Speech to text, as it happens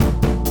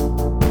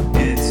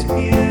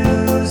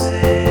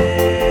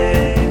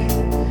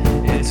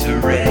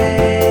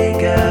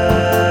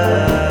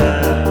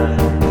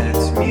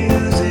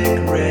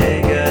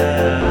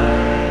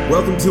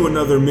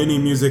another mini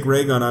music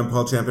ray gun. I'm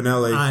Paul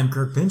Champanelli. I'm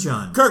Kirk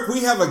Pinchon. Kirk,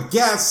 we have a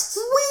guest.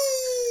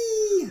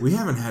 Whee! We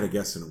haven't had a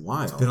guest in a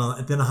while. It's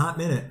been a hot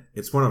minute.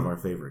 It's one of our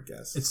favorite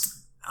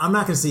guests. I'm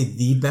not going to say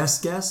the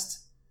best guest,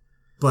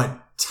 but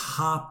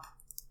top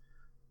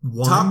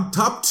one.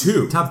 Top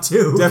two. Top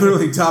two.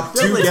 Definitely top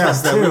two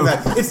guests that we've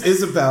had. It's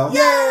Isabel.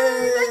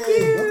 Yay! Thank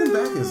you. Welcome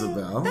back,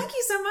 Isabel. Thank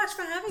you so much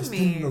for having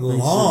me. Been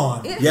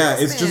long.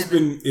 It's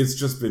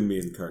just been me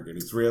and Kirk,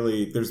 and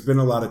there's been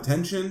a lot of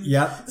tension.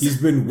 Yep. He's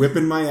been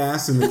whipping my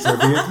ass in the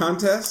trivia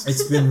contest.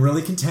 It's been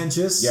really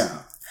contentious.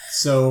 Yeah.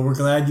 So we're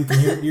glad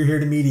you're here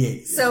to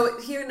mediate. So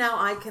here now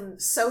I can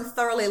so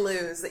thoroughly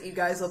lose that you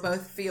guys will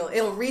both feel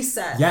it'll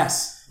reset.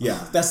 Yes.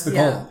 Yeah. That's the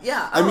goal.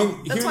 Yeah. I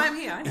mean, that's why I'm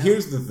here. I know.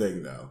 Here's the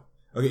thing, though.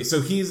 Okay,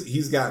 so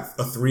he's got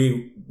a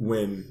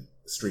 3-win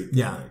streak.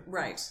 Yeah. Going.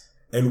 Right.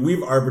 And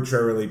we've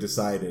arbitrarily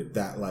decided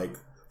that,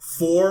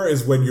 4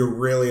 is when you're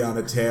really on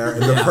a tear,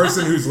 and the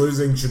person who's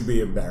losing should be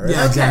embarrassed.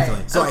 Yeah,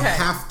 exactly. So I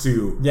have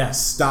to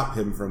stop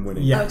him from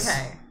winning. Yes.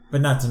 Okay.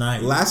 But not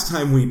tonight. Last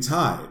time we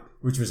tied.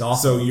 Which was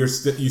awesome. So you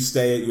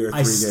stay at your 3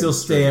 games. I still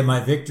stay at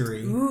my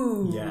victory.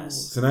 Ooh.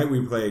 Yes. Tonight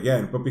we play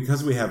again, but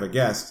because we have a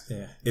guest,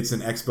 it's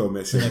an expo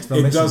mission.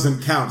 It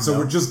doesn't count, so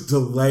we're just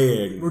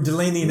delaying. We're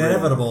delaying the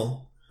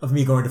inevitable of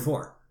me going to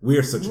 4. We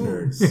are such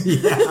nerds.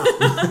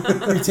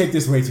 Yeah. We take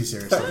this way too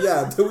seriously.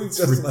 We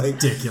just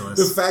ridiculous.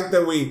 The fact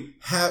that we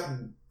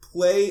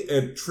play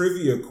a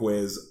trivia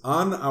quiz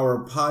on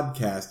our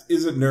podcast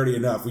isn't nerdy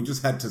enough. We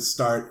just had to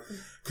start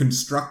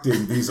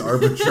constructing these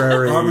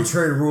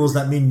arbitrary rules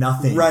that mean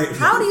nothing. Right.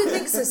 How do you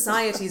think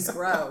societies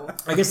grow?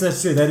 I guess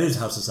that's true. That is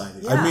how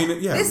society. Yeah. I mean,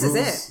 This rules,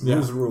 is it.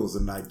 Rules, rules,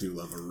 and I do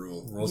love a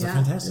rule. Rules are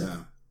fantastic.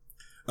 Yeah.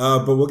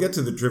 But we'll get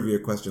to the trivia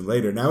question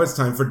later. Now it's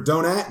time for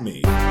Don't At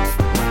Me.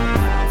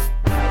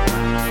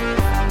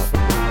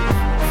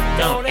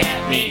 Don't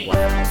at me.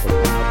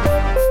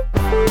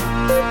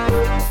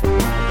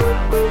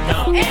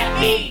 Don't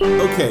at me.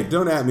 Okay,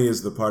 Don't At Me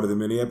is the part of the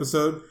mini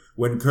episode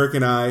when Kirk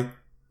and I,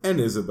 and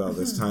Isabel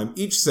this time,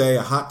 each say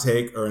a hot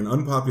take or an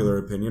unpopular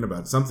opinion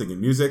about something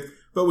in music,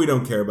 but we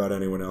don't care about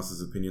anyone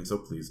else's opinion, so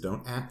please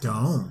don't at us.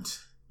 Don't.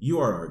 You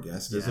are our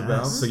guest, Yes.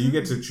 Isabel, so you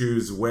get to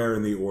choose where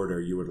in the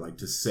order you would like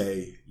to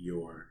say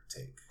your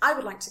take. I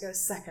would like to go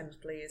second,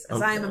 please, as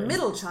Okay. I am a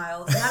middle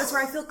child, and that is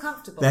where I feel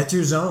comfortable. That's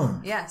your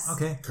zone. Yes.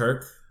 Okay.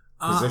 Kirk,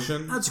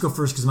 position? I'll just go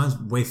first because mine's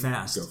way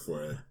fast. Go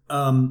for it.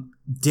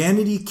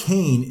 Danity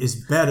Kane is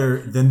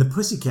better than the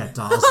Pussycat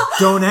Dolls.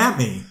 Don't at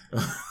me.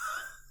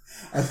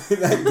 I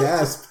think that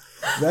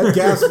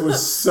gasp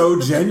was so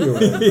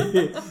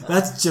genuine.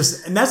 That's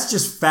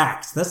just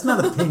fact. That's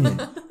not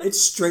opinion. It's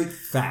straight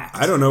fact.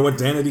 I don't know what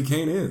Danity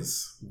Kane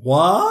is.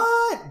 What?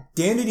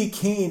 Danity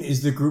Kane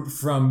is the group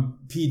from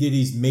P.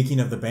 Diddy's Making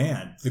of the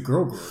Band, the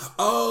girl group.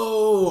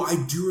 Oh, I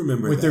do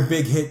remember With that. their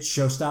big hit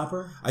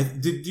Showstopper?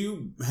 Did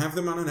you have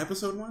them on an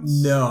episode once?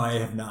 No, I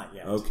have not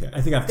yet. Okay.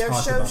 I think I've They're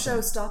talked about them.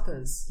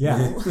 showstoppers.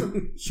 Yeah.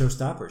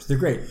 Showstoppers. They're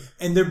great.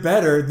 And they're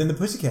better than the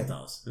Pussycat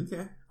Dolls.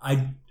 Okay.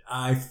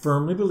 I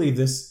firmly believe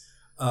this.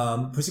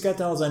 Pussycat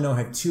Dolls, I know,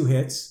 have 2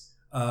 hits.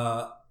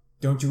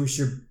 Don't You Wish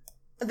Your...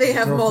 They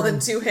have more than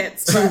 2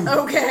 hits, but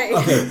okay.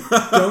 Okay.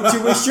 Don't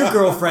You Wish Your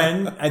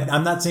Girlfriend...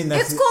 I'm not saying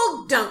that's... It's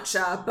called Don't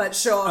Ya, but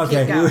sure,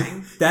 Okay. keep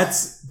going.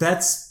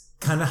 That's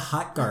kind of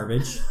hot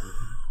garbage.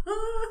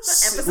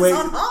 Emphasis Wait.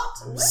 on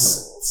hot.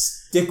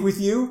 Stick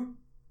With You.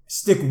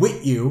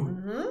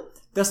 Mm-hmm.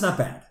 That's not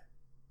bad.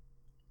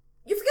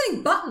 You're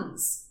forgetting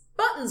Buttons.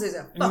 Buttons is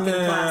a fucking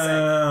classic.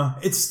 No,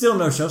 it's still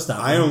no showstopper.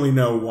 I only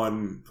know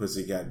one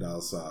Pussycat Doll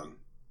song.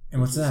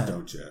 And what's that?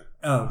 Don't Ya?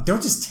 Oh,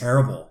 Don't Just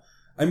terrible.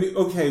 I mean,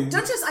 okay.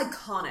 Don't Ya's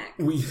iconic.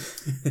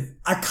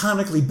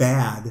 Iconically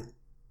bad.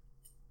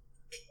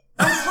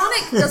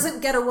 Iconic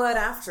doesn't get a word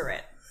after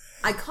it.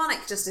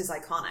 Iconic just is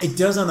iconic. It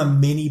does on a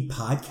mini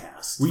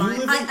podcast. Were you Fine.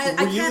 living,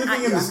 I were you can't- living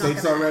in I'm the not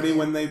States gonna- already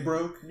when they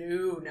broke?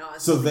 No.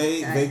 So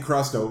they okay.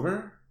 crossed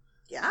over?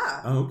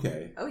 Yeah. Oh,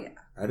 okay. Oh, yeah.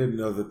 I didn't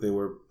know that they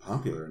were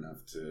popular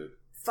enough to...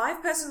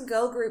 5-person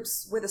girl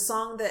groups with a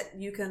song that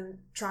you can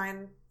try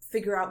and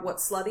figure out what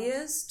slutty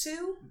is,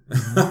 too.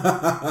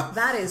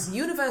 That is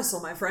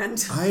universal, my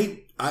friend.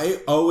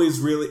 I always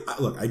really...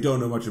 Look, I don't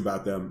know much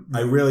about them.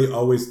 I really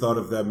always thought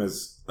of them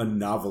as a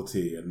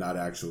novelty and not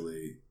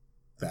actually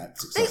that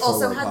successful. They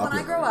also or had When I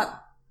popular. Grow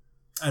Up.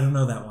 I don't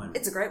know that one.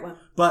 It's a great one.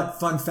 But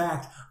fun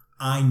fact,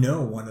 I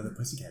know one of the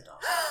Pussycat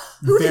Dolls.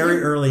 Who did Very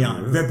you- early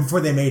on. Before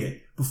they made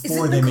it. Is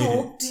Before it they made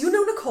Nicole? it. Do you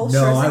know Nicole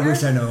No, Scherzinger? I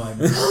wish I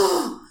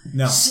know.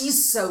 No.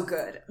 She's so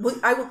good.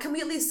 Can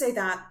we at least say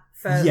that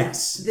for...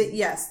 Yes.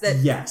 Yes.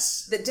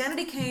 That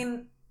Danity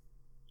Kane...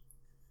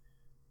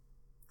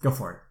 Go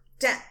for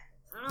it.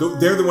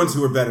 They're the ones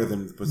who are better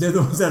than the Pussycat They're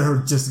the ones that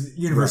are just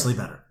universally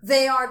better.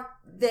 They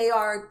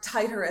are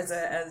tighter as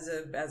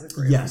a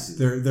group. Yes,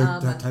 they're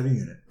a tighter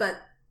unit. But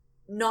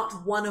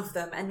not one of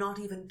them, and not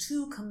even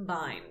 2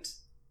 combined,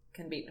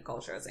 can beat Nicole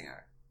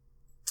Scherzinger.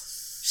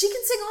 She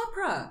can sing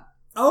opera.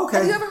 Oh, okay.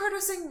 Have you ever heard her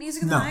sing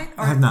Music of the No, Night?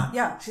 I have not.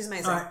 Yeah, she's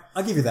amazing. All right,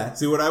 I'll give you that.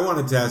 See, what I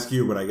wanted to ask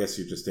you, but I guess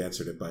you just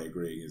answered it by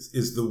agreeing,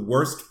 is the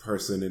worst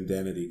person in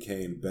Danity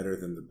Kane better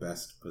than the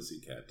best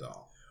Pussycat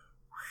Doll?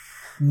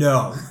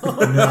 No. Oh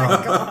my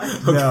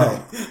God.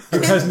 No.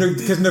 Because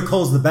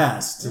Nicole's the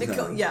best.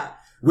 Nicole, yeah.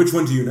 Which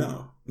one do you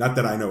know? Not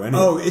that I know any.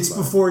 Oh, of them, it's but-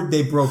 before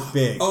they broke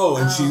big. Oh,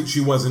 and she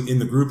wasn't in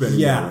the group anymore.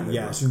 Yeah, when they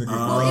yeah, broke. she's in the group.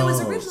 Well, it was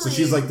Oh, originally- so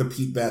she's like the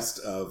Pete Best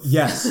of.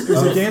 Yes, it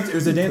was a dance. It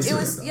was a dance. It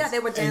group. was, yeah, they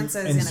were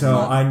dancers And in a so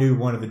club. I knew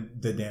one of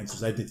the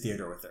dancers. I did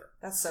theater with her.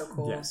 That's so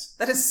cool. Yes.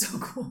 That is so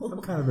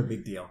cool. Kind of a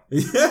big deal.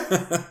 Yeah.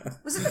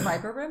 Was it the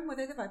Viper Room? Were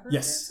they the Viper Room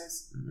Yes.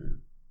 dancers?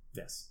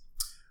 Yes.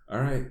 All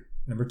right,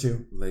 Number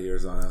 2. lay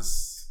yours on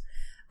us.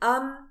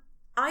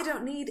 I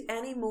don't need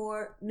any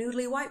more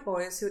noodly white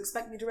boys who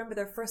expect me to remember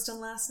their first and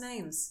last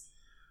names.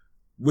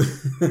 What?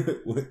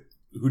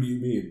 Who do you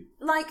mean?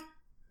 Like,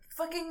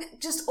 fucking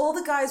just all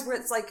the guys where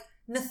it's like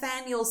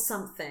Nathaniel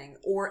something,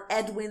 or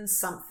Edwin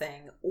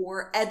something,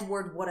 or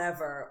Edward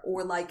whatever,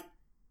 or like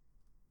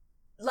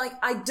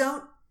I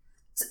don't...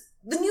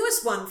 The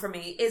newest one for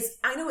me is,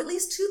 I know at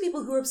least 2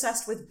 people who are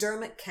obsessed with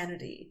Dermot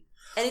Kennedy.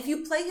 And if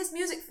you play his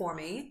music for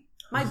me,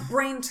 my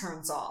brain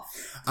turns off.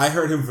 I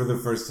heard him for the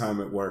first time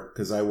at work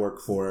because I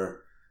work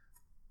for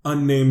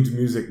unnamed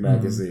music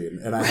magazine,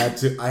 and I had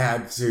to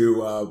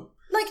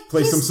Like,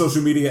 play he's- some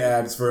social media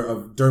ads for a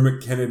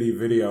Dermot Kennedy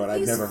video, and I'd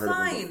He's never heard of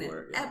fine, him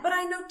before. Yeah. but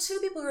I know 2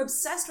 people who are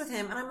obsessed with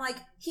him, and I'm like,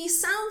 he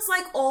sounds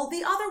like all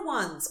the other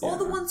ones, all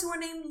the Yeah. ones who are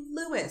named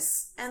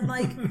Lewis, and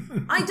like,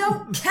 I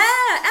don't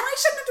care, and I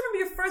shouldn't have to remember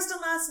your first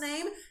and last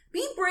name.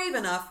 Be brave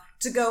enough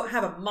to go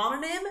have a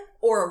mononym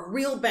or a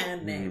real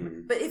band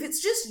name, but if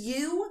it's just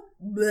you,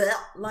 bleh,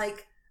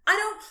 like, I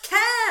don't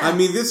care. I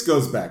mean, this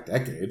goes back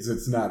decades.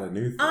 It's not a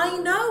new thing. I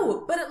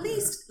know, but at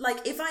least,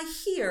 like, if I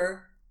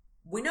hear...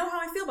 We know how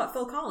I feel about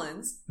Phil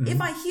Collins. Mhm.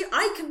 If I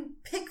can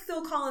pick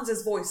Phil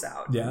Collins' voice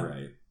out. Yeah.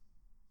 Right.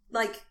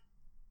 Like,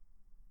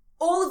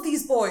 all of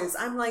these boys,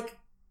 I'm like,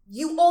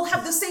 you all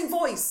have the same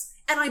voice.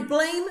 And I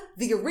blame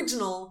the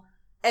original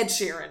Ed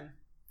Sheeran.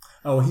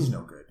 Oh, he's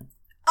no good.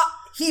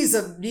 He's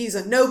a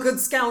no good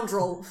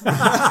scoundrel. Can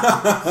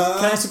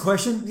I ask a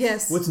question?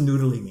 Yes. What's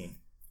noodly mean?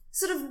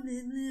 Sort of, like,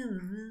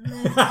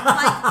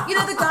 you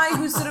know, the guy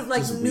who sort of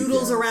like Just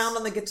noodles weekends. around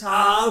on the guitar.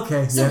 Ah,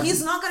 okay. So yeah.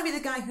 he's not going to be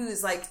the guy who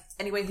is like,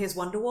 anyway, here's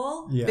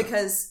Wonderwall, Yeah.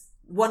 because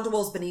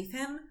Wonderwall's beneath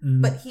him,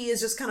 Mhm. but he is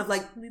just kind of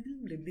like,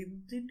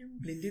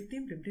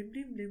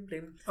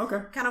 Okay.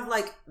 kind of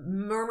like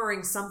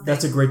murmuring something.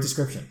 That's a great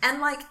description.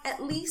 And like,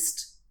 at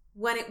least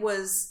when it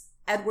was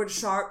Edward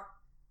Sharpe,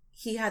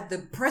 he had the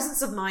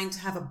presence of mind to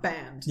have a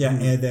band. Yeah,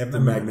 and they have The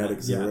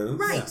magnetic zeros.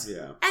 Right.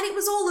 Yeah. And it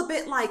was all a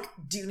bit like,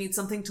 do you need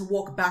something to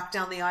walk back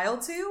down the aisle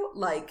to?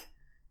 Like,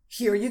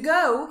 here you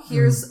go.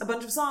 Here's a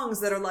bunch of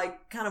songs that are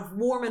like kind of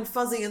warm and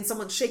fuzzy and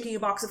someone's shaking a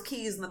box of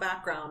keys in the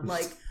background.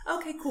 Like,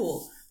 okay,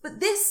 cool. But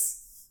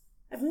this,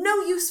 I have no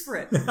use for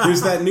it.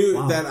 There's that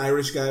Wow. that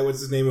Irish guy,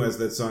 what's his name, who has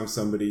that song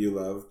Somebody You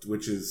Loved,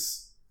 which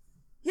is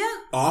Yeah.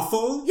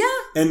 awful. Yeah.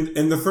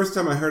 And the first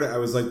time I heard it, I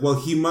was like, well,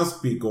 he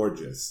must be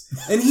gorgeous.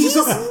 And he's a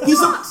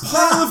not.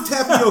 pile of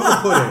tapioca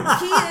pudding.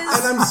 He is.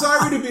 And I'm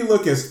sorry to be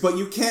Lucas, but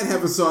you can't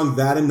have a song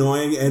that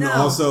annoying and No.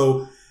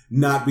 also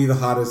not be the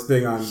hottest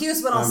thing on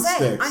Here's what I'll say.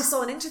 sticks. I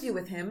saw an interview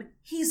with him.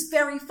 He's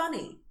very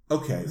funny.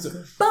 Okay, so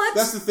But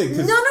that's the thing.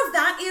 none of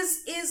that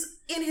is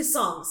in his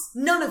songs.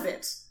 None of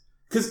it.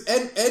 Because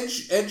Ed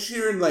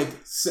Sheeran, like,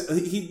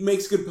 he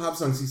makes good pop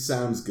songs. He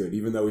sounds good,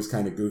 even though he's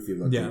kind of goofy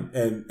looking. Yeah.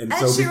 And Ed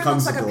so Sheeran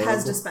becomes looks like a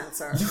adorable. Pez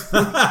dispenser.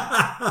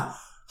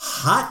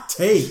 Hot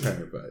take.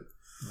 Sure, but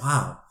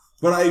Wow.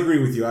 I agree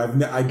with you. I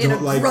In a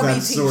don't like grubby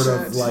that sort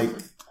of t-shirt. like.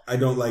 I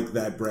don't like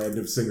that brand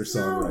of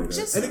singer-songwriter. No,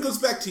 just- And it goes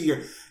back to your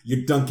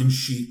Duncan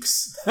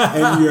Sheiks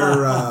and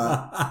your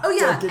Oh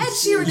yeah, Duncan Ed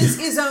Sheeran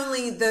is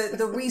only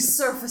the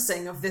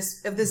resurfacing of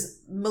this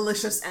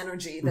malicious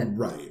energy that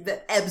Right.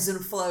 that ebbs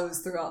and flows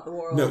throughout the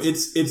world. no,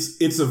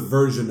 it's a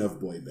version of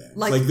boy band.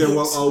 Like Like there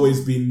will it. always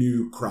be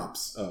new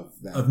crops of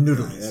that Of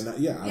noodles. guy. And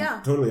I'm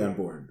Yeah. totally on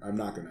board. I'm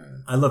not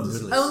gonna. I love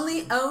noodles.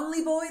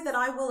 only boy that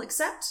I will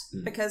accept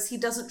because he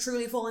doesn't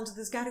truly fall into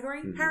this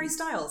category. Harry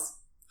Styles.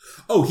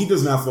 Oh, he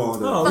does not fall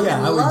into. Oh, that. yeah,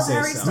 Fucking I wouldn't love say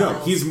Harry so. Styles.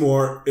 No, he's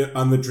more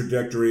on the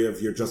trajectory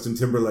of your Justin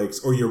Timberlakes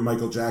or your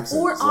Michael Jackson.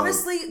 Or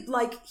honestly,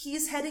 like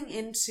he's heading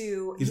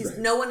into He's great.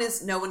 no one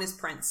is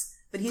Prince,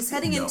 but he's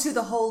heading into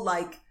the whole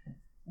like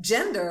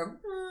gender.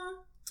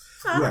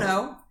 I don't Right.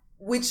 know.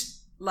 Which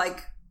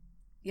like,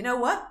 you know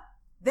what?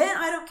 Then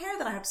I don't care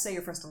that I have to say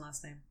your first and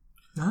last name.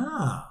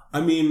 Ah.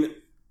 I mean,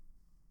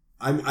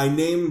 I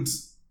named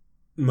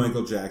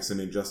Michael Jackson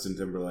and Justin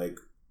Timberlake.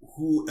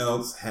 Who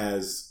else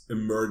has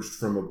emerged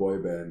from a boy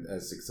band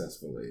as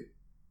successfully?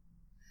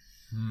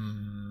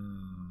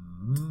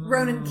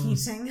 Ronan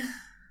Keating.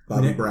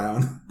 Bobby Nick-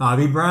 Brown.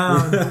 Bobby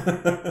Brown.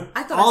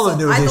 I thought All I the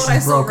saw, new I thought I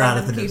editions saw broke out Ronan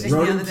at the new Keating the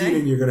Ronan other day.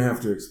 Keating, you're going to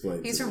have to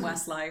explain. He's to from me.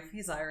 Westlife.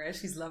 He's Irish.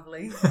 He's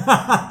lovely.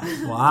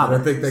 I wow.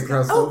 don't think they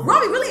crossed Oh, over.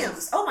 Robbie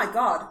Williams. Oh my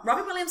God.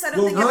 Robbie Williams, I don't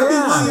Well, think Robbie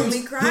ever Williams,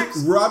 truly cracked.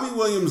 Robbie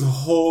Williams'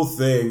 whole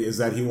thing is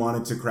that he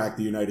wanted to crack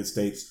the United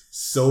States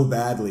so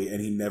badly,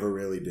 and he never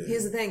really did.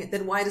 Here's the thing.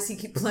 Then why does he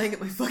keep playing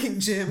at my fucking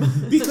gym?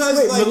 Because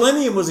Wait, like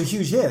Millennium was a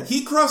huge hit.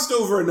 he crossed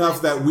over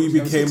enough that we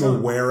became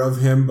aware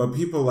of him, but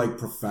people like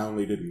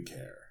profoundly didn't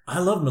care. I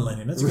love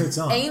Millennium. That's a great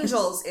song.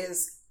 Angels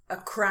is a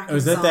cracking Oh,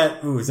 is that song.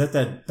 that? Ooh, is that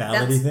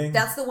ballady thing?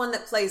 That's the one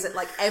that plays at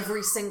like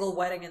every single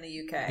wedding in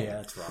the UK. Yeah,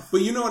 that's rough.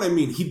 But you know what I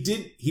mean? He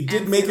did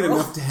And make it funeral.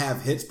 enough to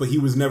have hits, but he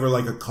was never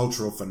like a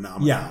cultural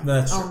phenomenon. Yeah,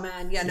 that's true. Oh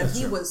man, yeah, no, That's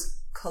he true. was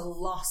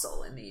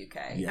colossal in the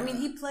UK. Yeah. I mean,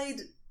 he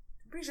played.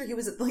 I'm pretty sure he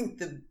was at like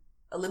the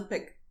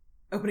Olympic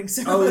opening Oh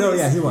ceremonies. no,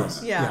 yeah, he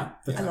was. Yeah,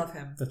 that's I right. love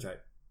him. That's right.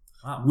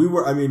 Wow.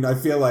 I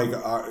feel like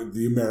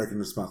the American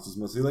response was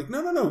mostly like,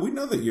 no, we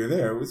know that you're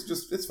there.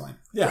 It's fine.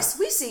 Yeah,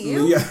 We see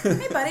you. Yeah.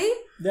 Hey, buddy.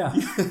 yeah.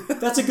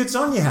 That's a good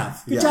song you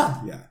have. Good Yeah,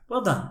 job. Yeah.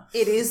 Well done.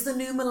 It is the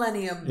new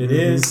millennium. It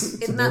is.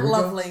 Isn't There that we go.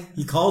 lovely?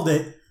 He called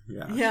it.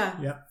 Yeah. Yeah.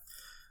 Yeah.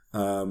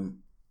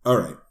 All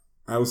right.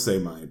 I will say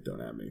mine.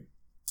 Don't at me.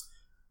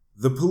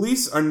 The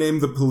police are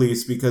named the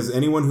police because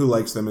anyone who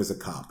likes them is a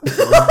cop.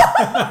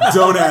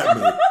 Don't at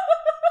me. I'm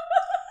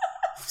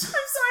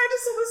sorry, I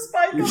just saw the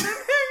spike on him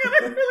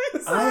and I'm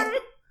really sorry.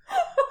 It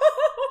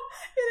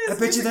I is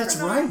bet you music that's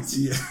for right. narcs.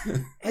 Yeah.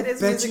 It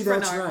is Bet music you for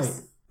that's narcs. right.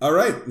 All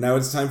right. Now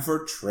it's time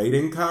for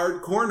Trading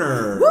Card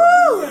Corner.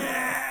 Woo!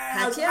 Heck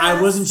Heck yes.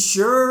 I wasn't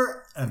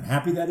sure. I'm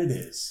happy that it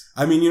is.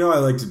 I mean, I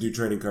like to do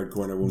Trading Card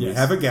Corner when we Yes.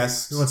 have a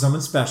guest. You want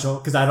someone special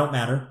because I don't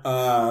matter.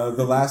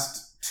 The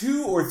last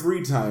 2 or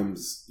 3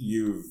 times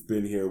you've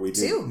been here, we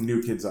did 2.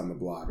 New Kids on the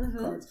Block Mhm.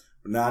 cards.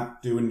 We're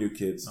not doing New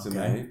Kids Okay.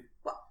 tonight.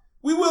 What?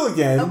 We will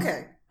again.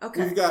 Okay.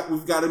 Okay.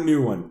 We've got a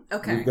new one.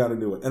 Okay. We've got a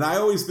new one. And I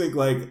always think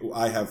like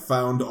I have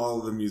found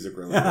all the music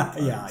relevant cards.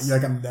 Yeah, you're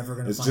like, I'm never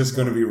going to It's find just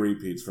going to more. be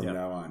repeats from Yep.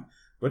 now on.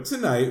 But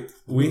tonight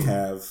we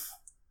have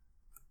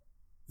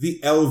the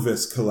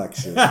Elvis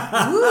collection.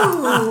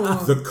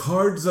 Ooh. The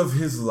cards of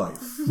his life.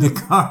 The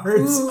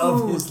cards Ooh.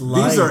 of his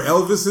life. These are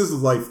Elvis's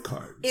life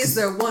cards. Is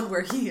there one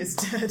where he is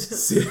dead?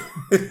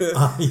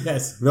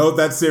 Yes. No,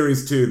 that's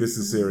series 2. This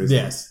is series 1.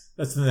 Yes.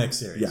 That's the next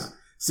series. Yeah.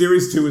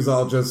 Series 2 is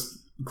all just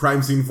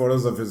crime scene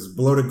photos of his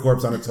bloated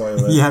corpse on a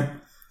toilet. Yep.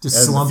 Just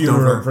And the slumped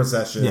funeral over.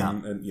 procession. Yeah.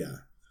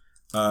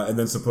 And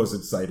then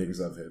supposed sightings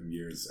of him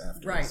years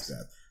after Right. his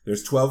death.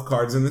 There's 12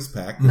 cards in this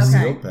pack. Okay. This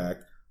sealed pack.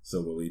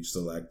 So we'll each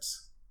select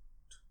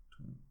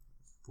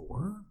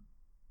 4?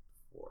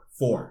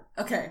 4.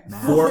 Okay.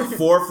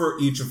 Four for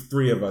each of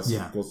 3 of us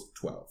Yeah. equals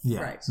 12.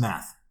 Yeah. Right.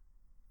 Math.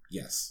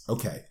 Yes.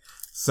 Okay.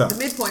 So The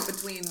midpoint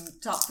between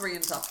top 3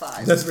 and top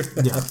 5. that's right.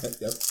 Yeah.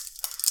 Yep.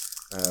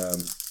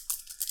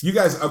 You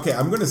guys, okay,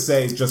 I'm going to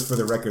say just for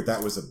the record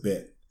that was a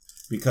bit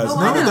because Oh,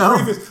 I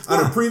know.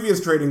 on a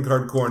previous Trading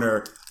Card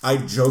Corner, I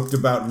joked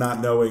about not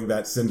knowing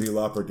that Cyndi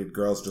Lauper did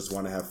Girls Just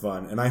Want to Have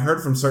Fun, and I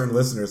heard from certain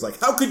listeners like,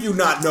 "How could you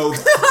not know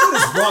that?" What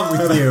is wrong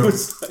with And you?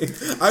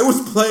 I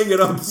was playing it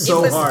up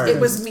so hard. It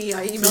was me.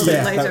 I emailed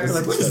Yeah, it that later. was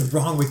Like, what is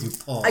wrong with you,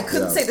 Paul? I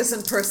couldn't Yeah. say this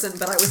in person,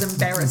 but I was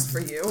embarrassed for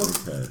you.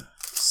 Okay.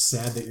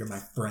 Sad that you're my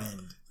friend.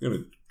 I'm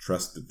going to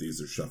trust that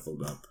these are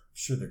shuffled up.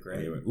 Sure, they're great.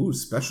 Anyway,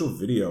 special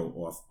video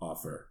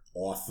offer.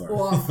 Off.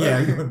 Yeah,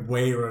 you went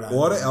way Rhode Island.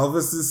 Order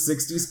Elvis's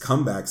 60s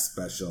comeback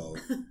special.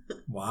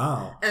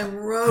 Wow. And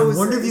roses. I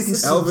wonder if you can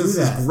still do Elvis's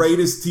that.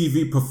 greatest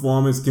TV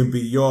performance can be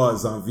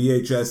yours on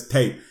VHS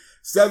tape.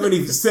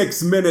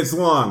 76 minutes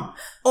long.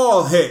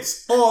 All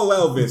hits, all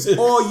Elvis,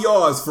 all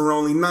yours for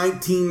only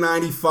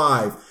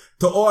 $19.95.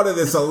 To order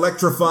this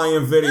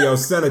electrifying video,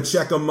 send a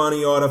check or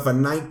money order for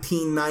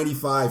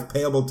 $19.95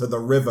 payable to the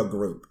River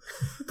Group.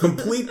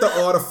 Complete the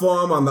order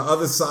form on the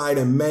other side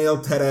and mail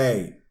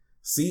today.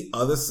 See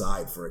Other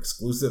Side for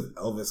exclusive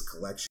Elvis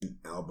collection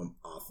album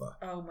offer.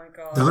 Oh my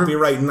god.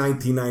 Copyright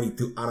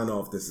 1992. I don't know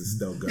if this is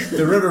still good.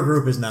 The River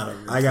Group is not a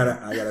I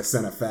gotta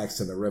send a fax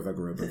to the River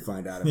Group and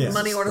find out if Yeah. this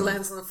Money is order still-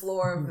 lands on the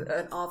floor of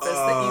an office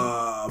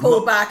that you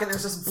pull back and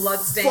there's just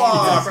blood stains Fuck.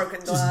 and broken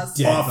glass.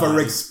 dead Offer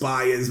body.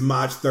 expires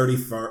March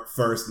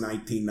 31st,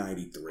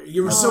 1993.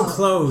 You were so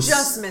close.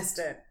 Just missed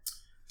it.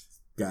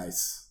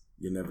 Guys,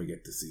 you never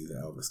get to see the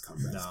Elvis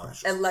comeback No.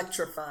 special.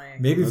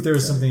 Electrifying. Maybe if there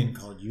was Okay. something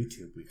called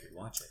YouTube, we could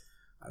watch it.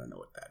 I don't know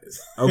what that is.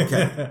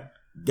 Okay.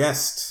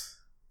 Guest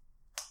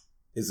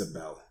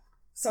Isabel.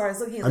 Sorry, I was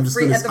looking at I'm the just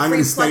free, gonna, at the I'm free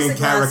gonna stay in plexiglass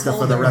character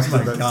for the holder. rest Oh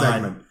of my the God.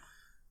 segment.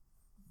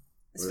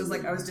 This feels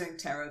like I was doing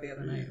tarot the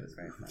other night. It was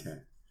very fun.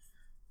 Okay.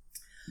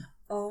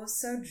 Oh,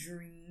 so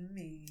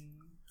dreamy.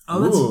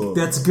 Ooh.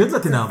 That's good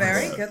looking Elvis.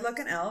 Very good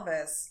looking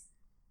Elvis.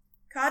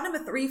 Card number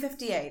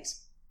 358.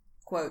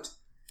 Quote,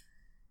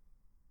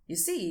 "You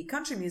see,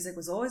 country music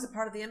was always a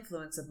part of the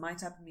influence of my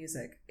type of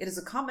music. It is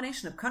a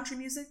combination of country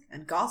music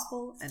and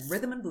gospel and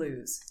rhythm and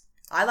blues.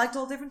 I liked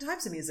all different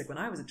types of music when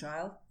I was a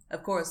child.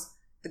 Of course,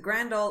 the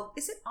grand old,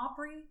 is it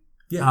Opry?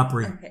 Yeah,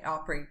 Opry. Okay,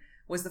 Opry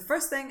was the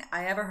first thing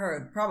I ever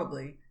heard,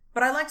 probably.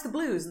 But I liked the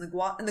blues and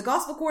the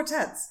gospel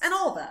quartets and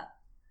all that.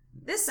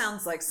 This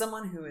sounds like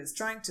someone who is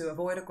trying to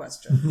avoid a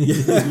question.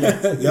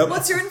 Yep.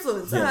 What's your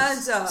influence?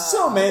 Yes.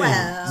 So many.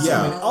 Well,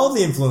 Yeah. I mean, all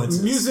the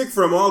influences. Music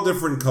from all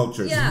different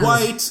cultures. Yeah.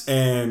 White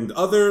and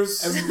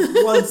others. And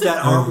ones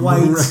that aren't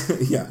white.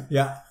 Yeah.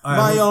 Yeah. All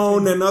My right.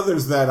 own and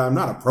others that I'm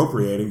not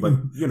appropriating, but,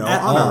 At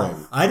all.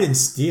 honoring. I didn't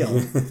steal.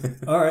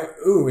 All right.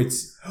 Ooh,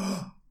 it's...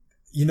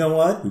 You know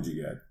what? Who'd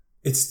you get?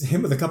 It's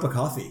him with a cup of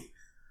coffee.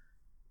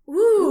 Ooh.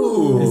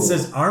 Ooh. It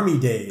says Army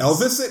Days.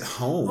 Elvis at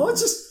home. Oh,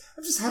 it's just...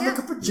 I'm just having a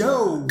cup of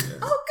Joe.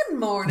 Oh, good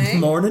morning.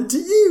 Morning to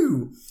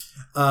you.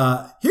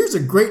 Here's a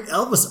great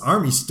Elvis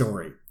Army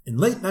story. In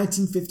late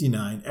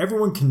 1959,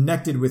 everyone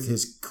connected with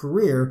his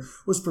career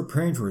was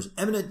preparing for his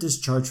imminent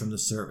discharge from the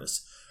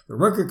service. The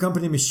record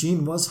company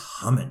machine was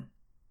humming.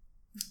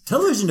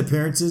 Television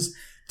appearance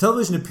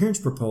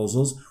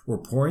proposals were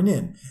pouring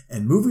in,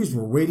 and movies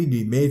were waiting to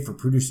be made for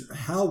producer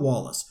Hal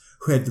Wallace,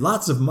 who had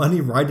lots of money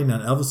riding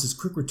on Elvis's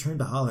quick return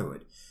to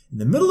Hollywood. In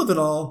the middle of it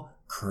all,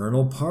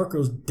 Colonel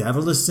Parker's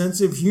devilish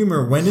sense of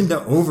humor went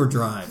into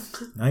overdrive.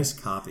 Nice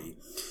copy.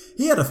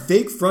 He had a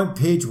fake front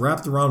page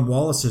wrapped around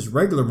Wallace's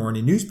regular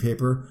morning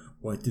newspaper.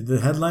 What did the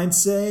headline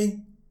say?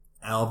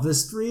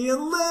 Elvis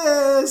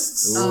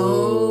re-enlists.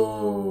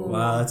 Oh.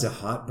 Wow, that's a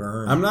hot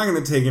burn. I'm not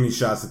going to take any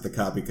shots at the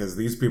copy because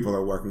these people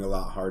are working a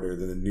lot harder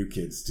than the New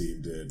Kids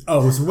team did.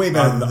 Oh, it's way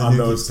better than on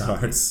the those Nuki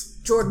cards.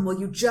 Jordan, will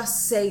you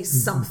just say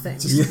something?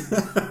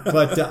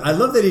 But I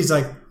love that he's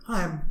like,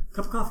 hi, I'm a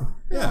cup of coffee.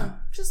 Yeah.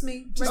 Just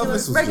me. Elvis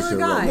was Regular just a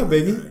guy. No,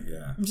 baby.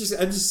 Yeah. I'm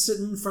just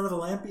sitting in front of a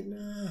lamp eating,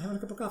 having a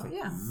cup of coffee.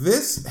 Yeah.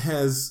 This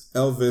has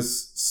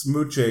Elvis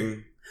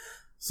smooching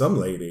some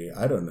lady.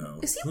 I don't know.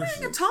 Is he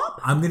wearing a top?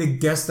 I'm going to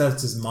guess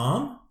that's his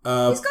mom. He's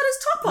got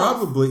his top off.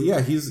 Probably, yeah.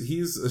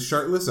 He's a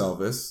shirtless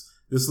Elvis.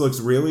 This looks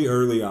really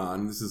early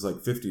on. This is like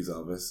 50s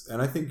Elvis.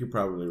 And I think you're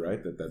probably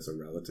right that that's a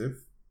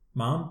relative.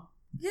 Mom?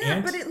 Yeah,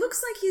 Aunt? but it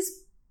looks like he's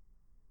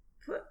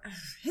put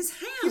his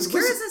hand. He's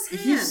Where is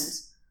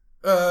his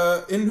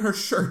hand? In her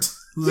shirt.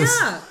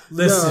 Yeah.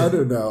 Listen. No, I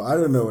don't know. I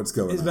don't know what's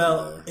going on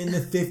Isabel, there. in the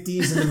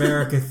 50s in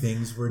America,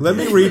 things were Let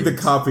me different. read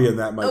the copy and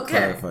that might Okay.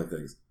 clarify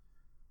things.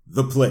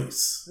 The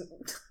place.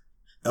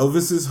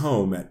 Elvis's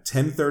home at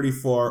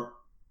 1034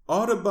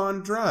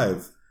 Audubon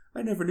Drive.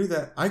 I never knew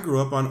that. I grew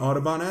up on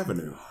Audubon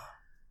Avenue.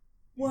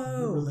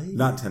 Whoa.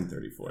 Not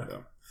 1034,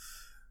 though.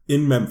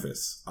 In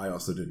Memphis. I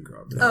also didn't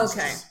grow up in Memphis.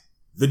 Okay.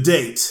 The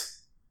date.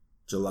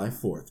 July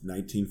 4th,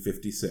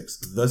 1956.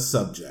 The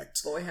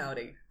subject. Boy,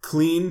 howdy.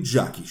 Clean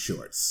jockey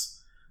shorts.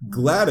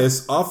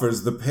 Gladys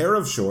offers the pair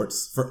of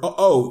shorts for...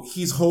 Oh,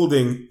 he's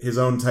holding his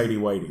own tidy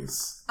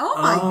whities. Oh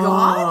my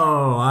god.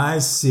 Oh, I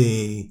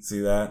see.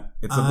 See that?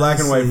 It's a I black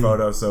and white see.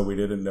 photo, so we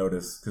didn't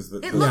notice. Because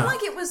It Yeah. looked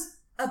like it was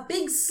a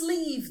big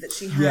sleeve that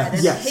she had, Yeah.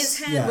 and Yes. his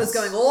hand Yes. was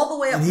going all the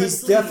way up And her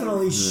he's sleeve.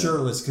 definitely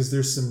shirtless because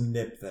there's some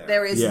nip there.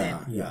 There is yeah,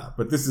 nip. yeah.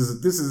 But this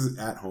is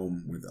at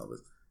home with Elvis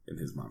in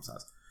his mom's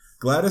house.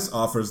 Gladys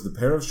offers the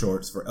pair of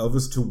shorts for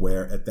Elvis to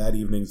wear at that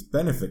evening's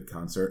benefit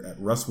concert at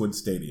Russwood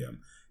Stadium.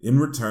 In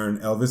return,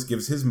 Elvis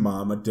gives his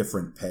mom a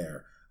different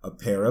pair. A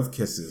pair of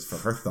kisses for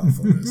her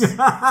thoughtfulness.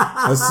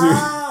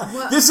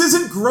 This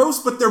isn't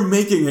gross, but they're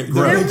making it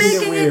They're gross.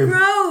 making it weird.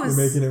 gross.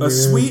 They're making it A weird.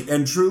 sweet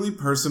and truly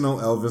personal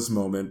Elvis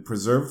moment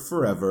preserved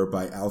forever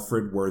by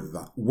Alfred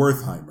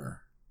Wertheimer.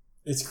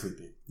 It's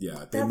creepy.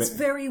 Yeah, That's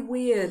very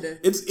weird.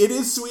 it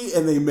is sweet,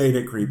 and they made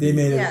it creepy. They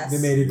made it. Yes. They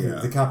made it creepy.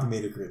 Yeah. The copy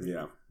made it creepy.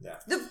 Yeah.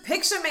 The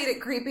picture made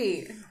it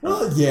creepy.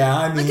 Well, yeah.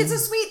 I mean, Like, it's a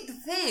sweet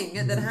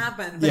thing that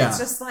happened, but Yeah. it's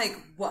just like,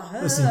 what?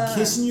 listen,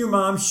 kissing your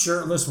mom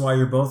shirtless while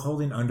you're both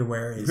holding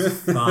underwear is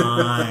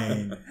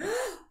fine.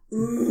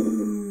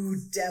 Ooh,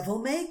 devil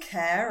may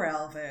care,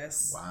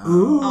 Elvis. Wow.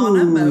 Ooh. On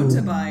a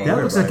motorbike. That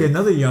looks like Motorbike.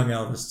 another young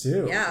Elvis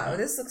too. Yeah,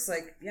 this looks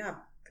like,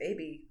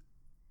 baby.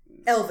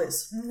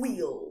 Elvis,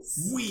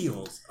 wheels.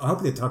 Wheels. I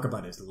hope they talk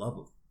about his love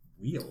of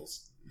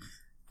wheels.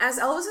 As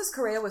Elvis's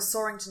career was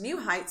soaring to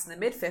new heights in the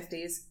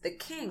mid-50s, the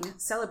king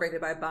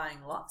celebrated by buying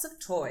lots of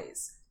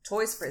toys.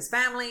 Toys for his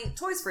family,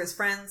 toys for his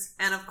friends,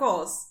 and of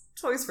course,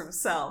 toys for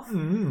himself.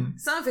 Mm.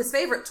 Some of his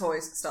favorite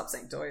toys, stop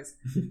saying toys,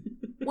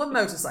 were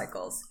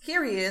motorcycles.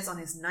 Here he is on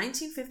his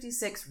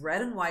 1956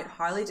 red and white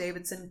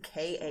Harley-Davidson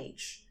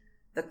KH.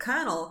 The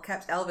Colonel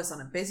kept Elvis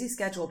on a busy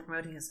schedule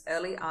promoting his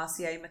early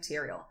RCA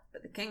material,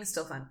 but the king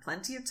still found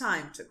plenty of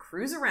time to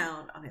cruise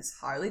around on his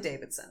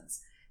Harley-Davidsons.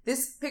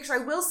 This picture, I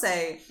will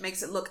say,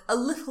 makes it look a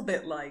little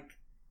bit like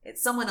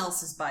it's someone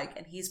else's bike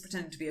and he's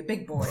pretending to be a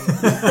big boy. When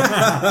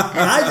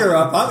I grow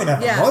up, I'm gonna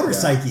have Yeah. a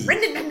motorcycle.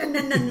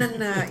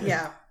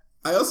 Yeah.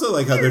 I also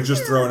like how they're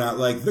just throwing out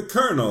like the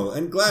Colonel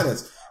and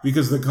Gladys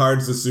because the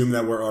cards assume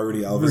that we're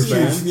already Elvis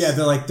fans. Yeah,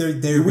 they're like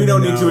they're. We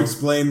don't need to know.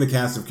 explain the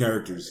cast of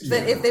characters.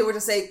 But if they were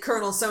to say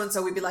Colonel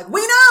so-and-so, we'd be like,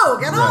 we know!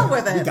 Get on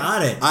with We it!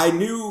 got it. I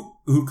knew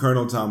who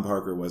Colonel Tom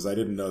Parker was. I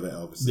didn't know that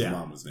Elvis' Yeah.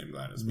 mom was named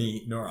Gladys.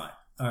 Me nor I.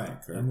 All right,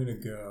 Okay. I'm gonna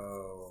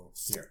go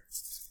here.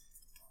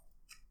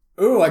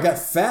 Ooh, I got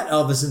Fat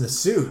Elvis in the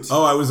suit.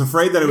 Oh, I was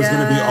afraid that it was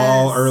going to be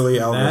all Yes. early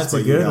Elvis. That's but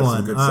a you good got some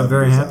one. good I'm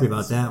very 70s happy Elvis.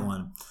 about that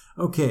one.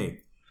 Okay,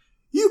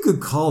 you could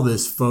call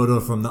this photo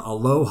from the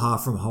Aloha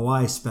from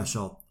Hawaii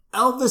special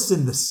Elvis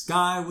in the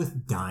Sky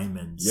with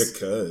Diamonds. You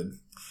could.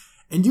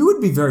 And you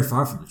would be very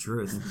far from the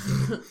truth.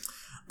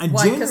 On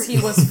Why, because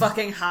January- he was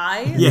fucking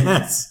high?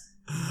 Yes.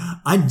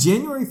 On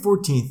January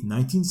 14th,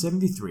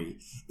 1973,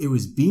 it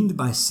was beamed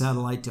by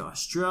satellite to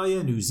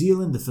Australia, New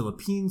Zealand, the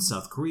Philippines,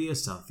 South Korea,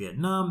 South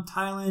Vietnam,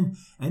 Thailand,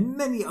 and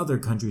many other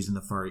countries in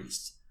the Far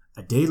East.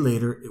 A day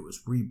later, it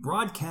was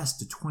rebroadcast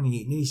to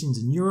 28 nations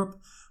in Europe.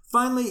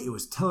 Finally, it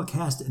was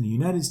telecast in the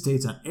United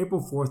States on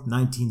April 4th,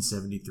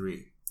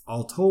 1973.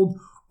 All told,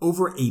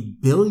 over 1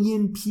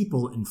 billion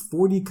people in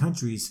 40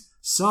 countries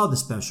saw the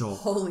special.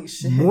 Holy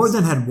shit. More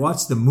than had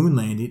watched the moon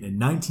landing in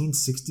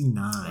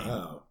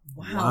 1969.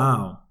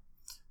 Wow.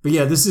 But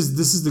yeah, this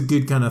is the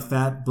good kind of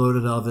fat,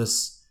 bloated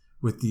Elvis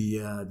with the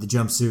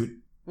jumpsuit.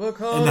 We're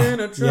caught in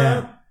a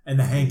trap. And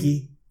the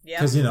hanky.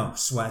 Yeah.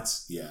 Because,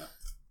 sweats. Yeah.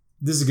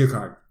 This is a good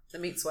card. The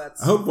meat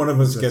sweats. I hope one of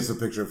us gets a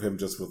picture of him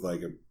just with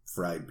like a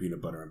fried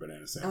peanut butter and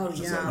banana sandwich. Oh,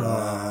 Just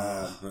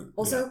yeah.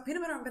 Also, yeah.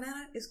 peanut butter and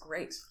banana is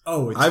great.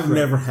 Oh, it's I've great.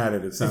 never had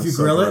it. It sounds If you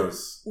so grill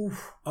gross.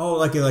 Oof. Oh,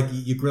 like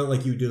you grill it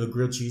like you do the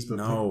grilled cheese, but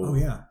No. Oh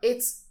yeah,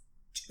 It's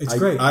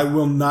great. I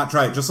will not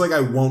try it. Just like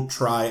I won't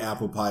try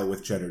apple pie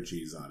with cheddar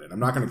cheese on it. I'm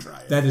not going to try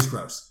it. that is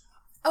gross.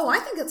 I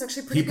think that's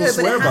actually pretty People good,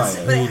 but swear it has by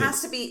to, it. but I it hate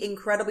has to be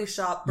incredibly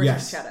sharp British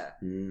Yes. cheddar.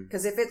 Mm.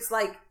 Because if it's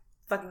like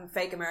fucking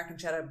fake American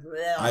cheddar,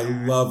 bleh. I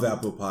love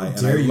apple pie, How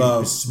and dare I you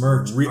love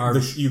besmirch our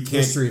you can't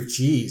history of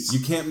cheese.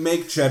 you can't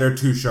make cheddar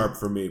too sharp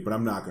for me, but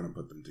I'm not going to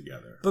put them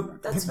together.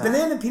 But That's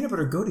banana and peanut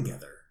butter go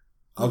together.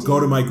 I'll go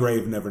to my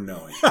grave never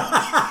knowing.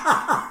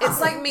 It's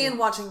like me and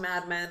watching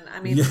Mad Men. I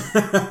mean,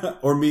 Yeah.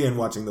 Or me and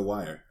watching The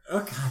Wire. Oh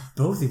God,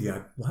 both of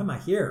you. Why am I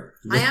here?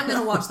 I am going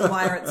to watch The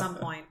Wire at some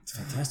point. It's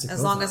fantastic.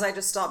 As long as I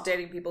just stop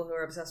dating people who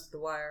are obsessed with The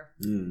Wire.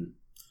 Mm.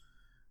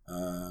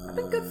 I've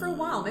been good for a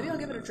while. Maybe I'll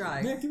give it a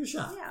try. Yeah, give it a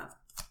shot. Yeah.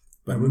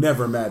 But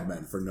never Mad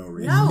Men for no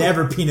reason. No.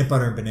 Never peanut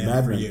butter and banana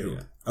Mad for Men, you.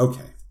 yeah.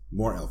 Okay,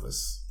 more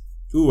Elvis.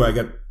 Ooh, I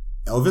got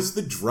Elvis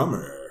the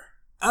drummer.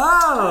 Oh,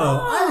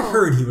 Oh. I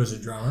heard he was a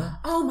drummer.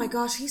 Oh my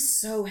gosh, he's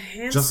so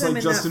handsome Just like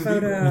in Justin that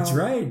photo. Bieber. That's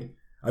right.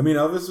 I mean,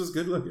 Elvis was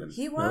good looking.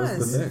 He That was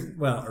was. the thing.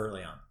 Well,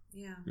 early on.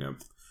 Yeah. Yeah.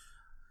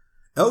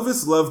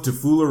 Elvis loved to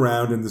fool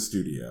around in the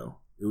studio.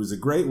 It was a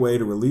great way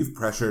to relieve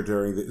pressure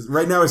during the...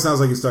 Right now it sounds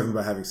like he's talking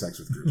about having sex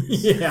with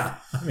groupies. Yeah,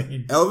 I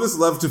mean, Elvis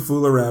loved to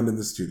fool around in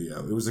the studio.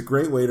 It was a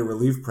great way to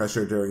relieve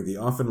pressure during the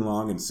often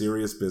long and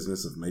serious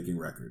business of making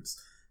records.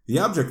 The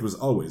object was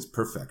always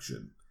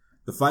perfection.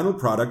 The final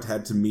product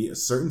had to meet a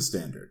certain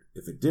standard.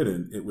 If it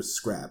didn't, it was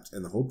scrapped,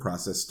 and the whole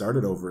process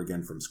started over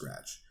again from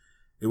scratch.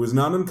 It was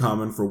not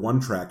uncommon for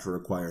one track to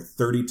require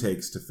 30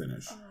 takes to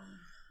finish.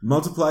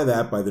 Multiply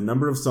that by the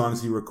number of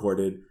songs he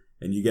recorded,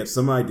 and you get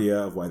some idea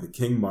of why the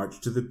king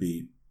marched to the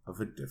beat of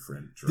a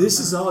different drum. this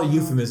is all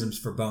euphemisms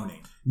for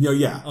boning.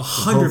 Yeah.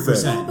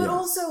 100%. Well, but Yeah.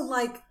 also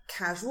like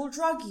casual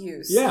drug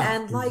use. Yeah.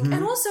 And like, Mhm.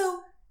 and also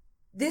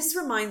this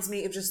reminds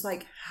me of just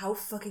like how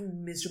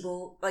fucking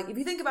miserable, like if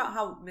you think about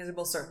how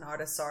miserable certain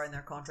artists are in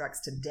their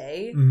contracts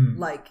today, Mhm.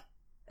 like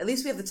at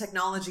least we have the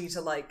technology to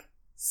like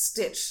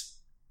stitch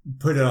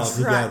Put it all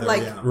track, together.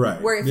 like yeah.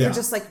 Right. where if Yeah. you're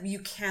just like, you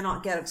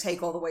cannot get a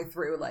take all the way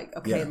through, like,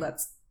 okay, Yeah.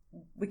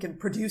 we can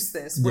produce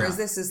this. Whereas Yeah.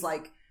 this is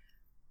like,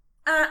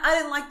 I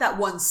didn't like that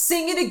one.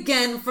 Sing it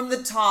again from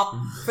the top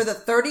for the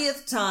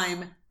 30th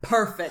time.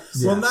 Perfect.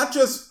 Yeah. Well, not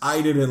just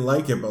I didn't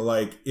like it, but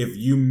like if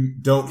you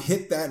don't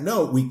hit that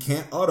note, we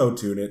can't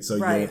auto-tune it, so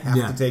Right. you have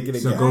Yeah. to take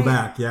it So again. go Right.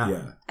 back, yeah.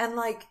 Yeah. And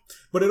like,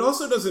 But it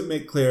also doesn't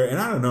make clear, and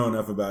I don't know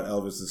enough about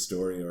Elvis's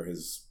story or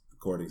his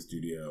recording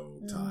studio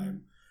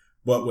time.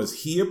 But was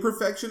he a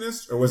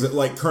perfectionist, or was it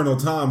like Colonel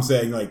Tom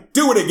saying like,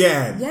 "Do it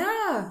again"?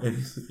 yeah.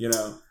 And,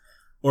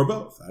 or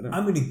both. I don't know.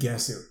 I'm going to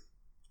guess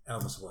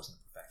Elvis wasn't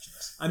a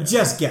perfectionist. I'm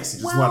just guessing.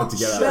 Just wanted to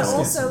get out but of it.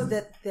 also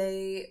that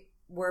they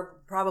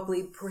were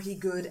probably pretty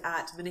good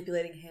at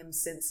manipulating him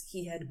since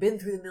he had been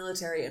through the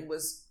military and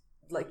was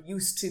like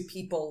used to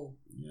people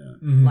Yeah.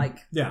 Mhm. like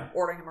yeah,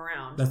 ordering him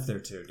around. that's there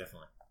too,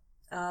 definitely.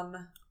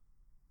 Mhm.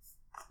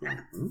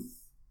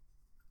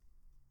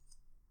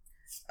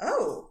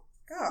 Oh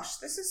gosh,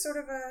 this is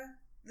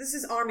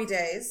Army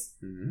Days.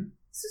 Mm-hmm.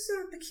 This is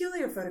sort of a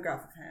peculiar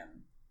photograph of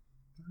him.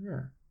 Yeah.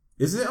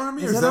 Is it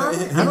Army? Is or is that that? Army?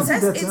 I It don't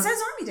think says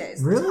that's Army Days.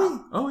 at the Really?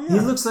 top. Oh yeah. He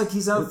looks like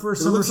he's out for a It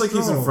summer looks like he's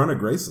in stroll. front of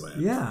Graceland.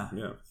 Yeah.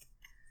 Yeah.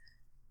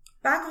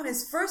 Back on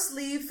his first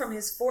leave from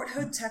his Fort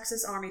Hood,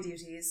 Texas Army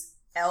duties,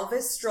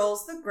 Elvis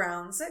strolls the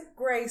grounds at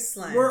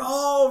Graceland. We're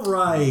all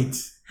right.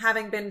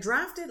 Having been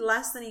drafted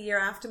less than a year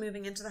after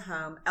moving into the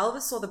home,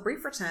 Elvis saw the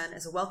brief return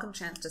as a welcome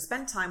chance to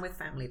spend time with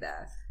family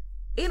there.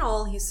 In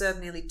all, he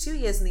served nearly 2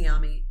 years in the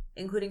Army,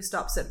 including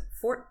stops at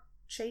Fort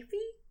Chaffee,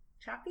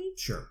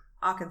 Sure.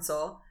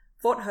 Arkansas,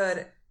 Fort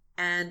Hood,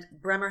 and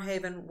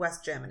Bremerhaven,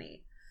 West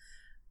Germany.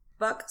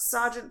 Buck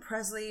Sergeant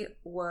Presley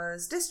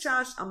was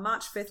discharged on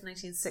March 5th,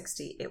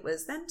 1960. It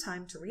was then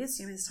time to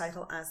reassume his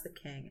title as the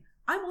king.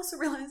 I'm also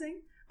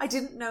realizing I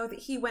didn't know that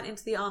he went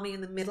into the army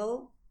in the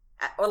middle,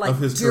 or like Of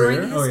his during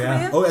career? his Oh, yeah.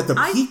 career. Oh, at the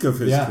I- peak of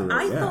his Yeah. career.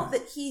 I yeah. thought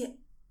that he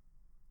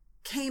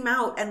came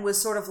out and was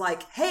sort of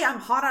like, hey, I'm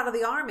hot out of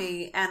the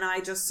army and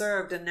I just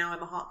served and now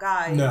I'm a hot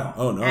guy. No.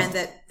 Oh no. And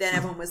that then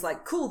everyone was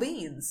like, cool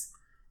beans.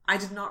 I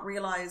did not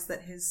realize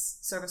that his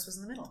service was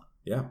in the middle.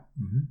 yeah.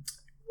 Mm-hmm.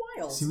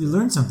 Wild. See, we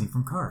learned something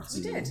from cards.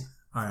 We did.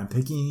 All right, I'm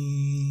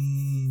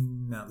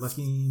picking, not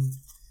looking.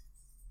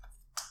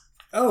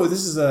 Oh,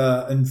 this is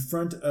in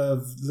front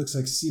of, looks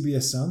like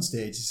CBS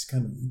Soundstage. Just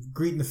kind of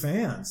greeting the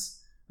fans.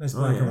 Nice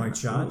black and white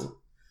shot.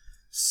 Cool.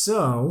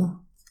 So,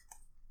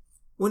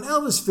 when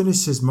Elvis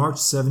finished his March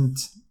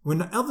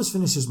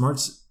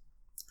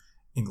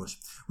English.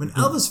 When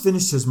Elvis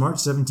finished his March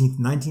 17th,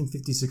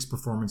 1956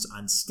 performance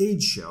on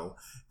Stage Show,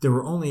 there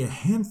were only a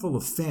handful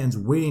of fans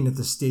waiting at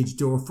the stage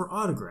door for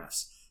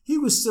autographs. He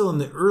was still in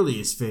the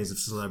earliest phase of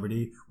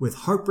celebrity, with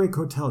Heartbreak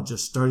Hotel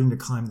just starting to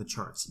climb the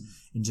charts.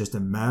 In just a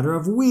matter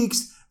of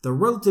weeks, the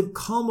relative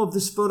calm of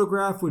this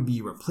photograph would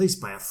be replaced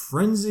by a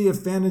frenzy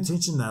of fan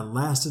attention that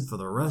lasted for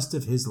the rest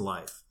of his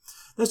life.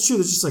 That's true,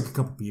 there's just like a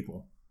couple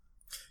people.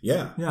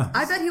 Yeah. Yeah.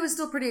 I bet he was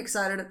still pretty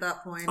excited at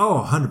that point.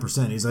 Oh,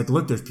 100%. He's like,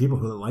 look, there's people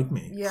who like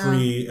me. Yeah.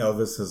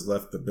 Pre-Elvis has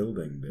left the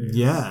building days.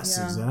 Yes,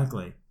 Yeah.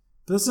 exactly.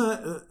 That's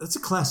a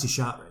classy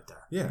shot right there.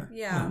 Yeah.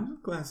 Yeah. I'm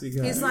a classy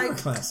guy. He's like,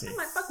 classy. I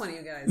might fuck one of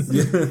you guys.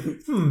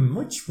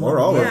 Which one? Or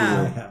all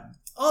Yeah. of you.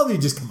 All of you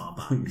just come on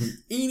by.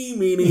 Eeny,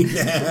 meeny,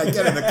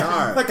 get in the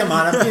car. But come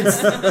on,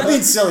 I'm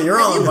being silly. You're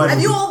all invited.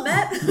 Have you all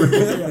met?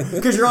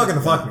 Because you're all going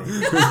to fuck me.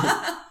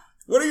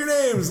 What are your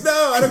names?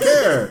 No, I don't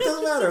care.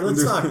 Doesn't matter.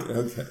 Let's talk.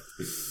 Okay.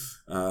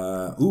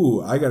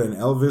 I got an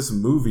Elvis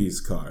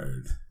Movies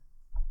card.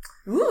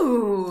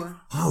 Ooh,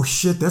 Oh,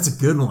 shit. That's a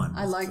good one.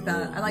 I like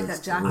that. I like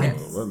that That's jacket.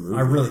 cool. What movie?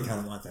 I really kind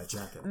of want that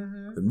jacket.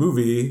 The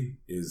movie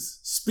is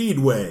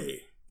Speedway.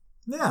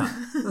 Yeah,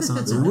 that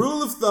sounds The right.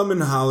 rule of thumb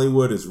in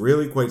Hollywood is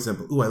really quite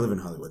simple. Ooh, I live in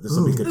Hollywood. This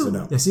will be good to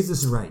know. Yeah, see if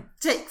this is right.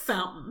 Take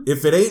Fountain.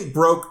 If it ain't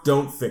broke,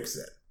 don't fix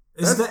it.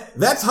 Is that...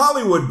 That's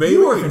Hollywood, baby.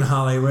 You work in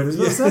Hollywood.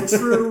 Is that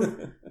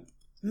true?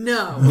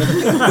 No.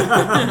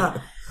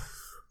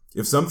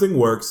 If something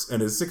works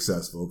and is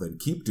successful, then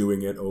keep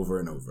doing it over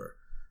and over.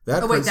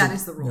 Oh, wait, that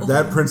is the rule.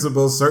 That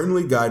principle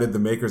certainly guided the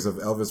makers of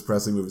Elvis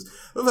Presley movies.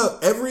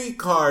 About every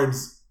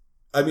cards,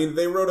 I mean,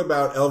 they wrote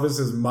about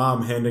Elvis's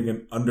mom handing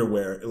him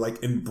underwear,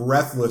 like in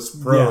breathless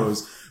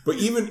prose. Yeah. But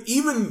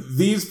even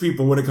these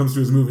people, when it comes to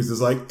his movies, is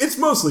like, it's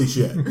mostly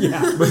shit.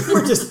 Yeah,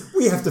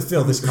 we have to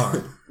fill this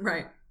card.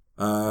 Right.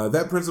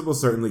 That principle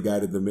certainly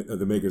guided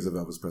the makers of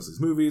Elvis Presley's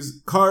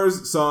movies.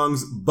 Cars,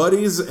 songs,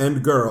 buddies,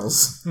 and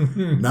girls,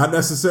 not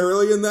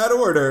necessarily in that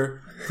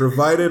order,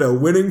 provided a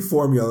winning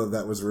formula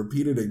that was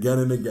repeated again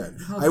and again.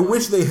 I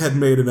wish they had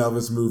made an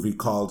Elvis movie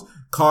called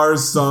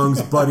Cars,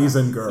 Songs, Buddies,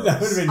 and Girls. That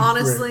would have been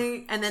Honestly,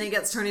 great. and then he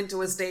gets turned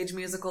into a stage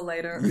musical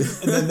later. And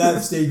then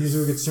that stage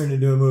musical gets turned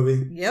into a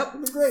movie. Yep.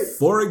 Great.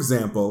 For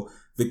example,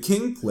 the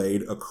King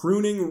played a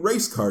crooning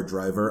race car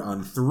driver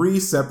on 3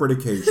 separate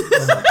occasions.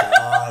 Oh my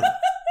God.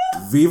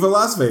 Viva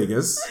Las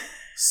Vegas,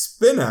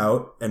 Spin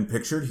Out, and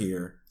pictured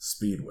here,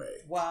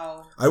 Speedway.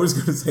 Wow. I was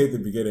going to say at the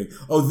beginning,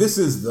 oh, this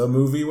is the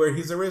movie where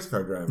he's a race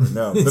car driver.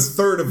 No, the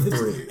third of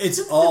 3. It's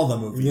all the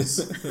movies.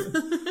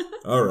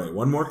 All right,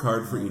 one more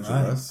card for each of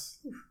us.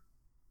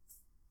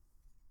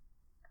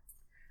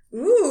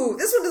 Ooh,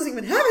 this one doesn't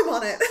even have him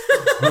on it.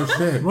 Oh,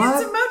 shit.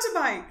 What? It's a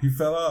motorbike. He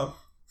fell off.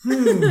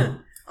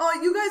 Oh,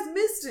 you guys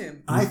missed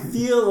him. I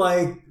feel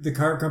like the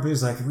car company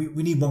is like, we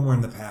need one more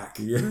in the pack.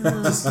 Yeah.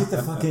 Just get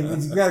the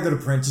fucking, you gotta go to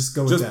print, just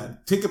go with Just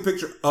that. take a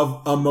picture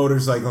of a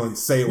motorcycle and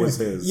say it was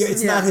his. Yeah,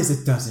 it's not his,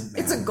 it doesn't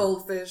matter. It's a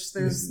goldfish.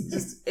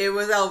 It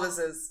was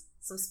Elvis's.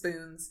 Some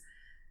spoons.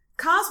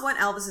 Cars weren't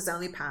Elvis's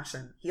only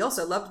passion. He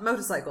also loved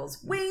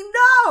motorcycles. We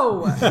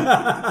know!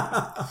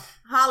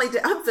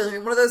 I'm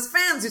feeling one of those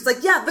fans who's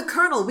like, yeah, the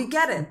Colonel, we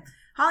get it.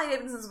 Harley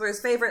Davidsons were his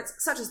favorites,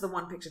 such as the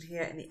one pictured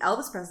here in the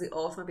Elvis Presley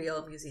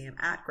Automobile Museum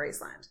at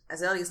Graceland.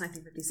 As early as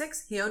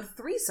 1956, he owned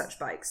 3 such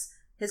bikes.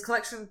 His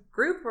collection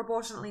grew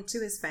proportionately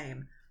to his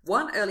fame.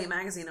 One early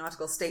magazine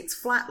article states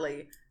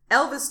flatly,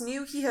 Elvis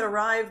knew he had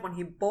arrived when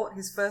he bought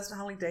his first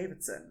Harley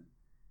Davidson.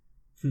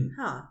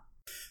 Huh.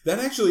 That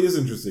actually is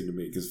interesting to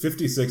me, because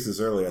 56 is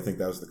early. I think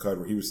that was the card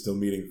where he was still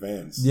meeting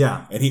fans.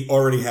 Yeah. And he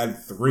already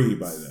had 3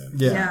 by then.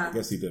 Yeah. I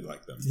guess he did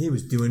like them. He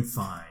was doing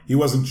fine. He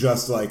wasn't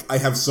just like, I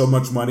have so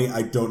much money,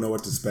 I don't know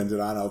what to spend it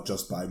on, I'll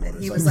just buy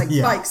motorcycles. He was like,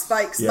 Yeah. bikes.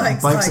 Bikes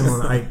and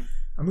one. I'm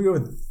gonna go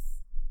with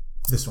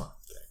this one.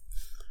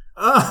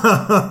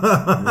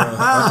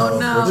 Oh,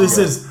 no.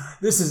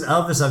 This is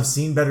Elvis. I've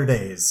seen better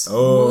days.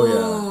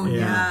 Oh, yeah.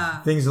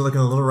 Yeah. Things are looking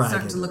a little ragged.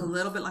 Starting to look a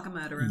little bit like a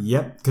murderer.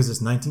 Yep, because it's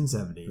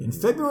 1970. In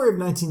February of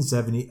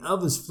 1970,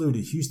 Elvis flew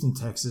to Houston,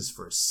 Texas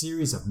for a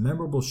series of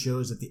memorable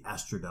shows at the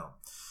Astrodome.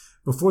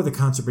 Before the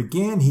concert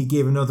began, he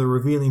gave another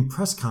revealing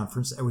press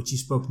conference at which he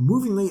spoke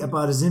movingly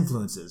about his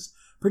influences,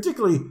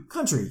 particularly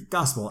country,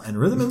 gospel, and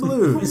rhythm and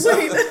blues.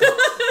 Wait.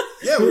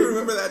 Yeah, we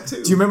remember that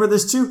too. Do you remember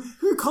this too?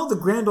 He recalled the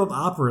Grand Ole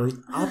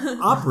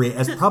Opry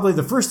as probably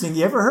the first thing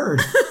he ever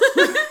heard.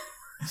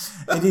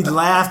 And he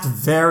laughed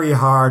very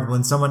hard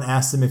when someone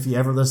asked him if he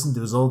ever listened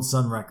to his old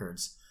Sun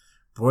records.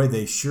 Boy,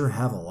 they sure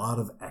have a lot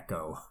of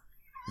echo.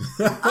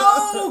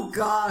 Oh,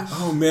 gosh.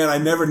 Oh, man, I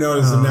never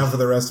noticed it. Now for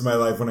the rest of my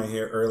life, when I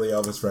hear early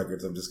Elvis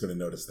records, I'm just going to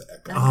notice the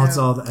echo. Oh, it's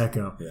all the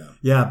echo. Yeah.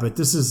 Yeah, but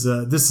this is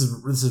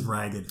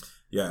ragged.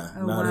 Yeah,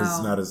 Oh,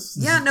 not as...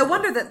 Yeah, no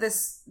wonder that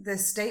this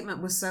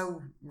statement was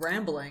so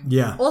rambling.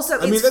 Yeah. Also,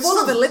 I mean, it's that's full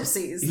of still-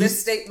 ellipses.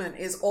 This statement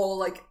is all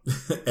like...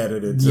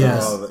 edited. To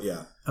Yes. all of it,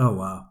 yeah. Oh,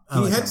 wow. I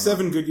He like had that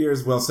 7 good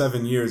years,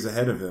 7 years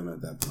ahead of him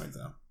at that point,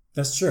 though.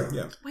 That's true.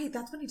 Yeah, Wait,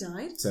 that's when he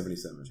died?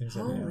 77.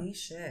 Holy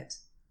shit.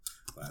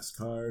 Last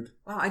card.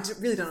 Wow, I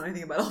really don't know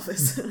anything about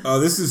Elvis. Oh,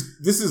 this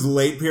is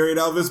late period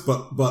Elvis,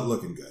 but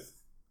looking good.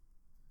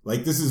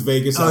 Like, this is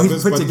Vegas Oh, he's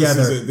Elvis, put but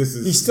together. this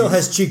is He still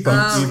has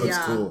cheekbones. He looks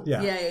cool.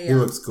 Yeah. Yeah. He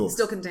looks cool.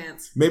 Still can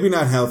dance. Maybe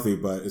not healthy,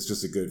 but it's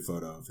just a good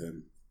photo of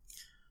him.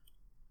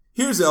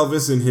 Here's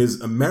Elvis in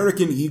his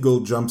American Eagle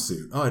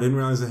jumpsuit. Oh, I didn't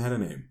realize it had a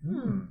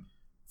name.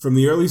 From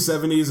the early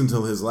 70s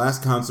until his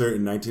last concert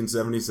in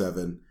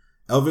 1977,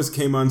 Elvis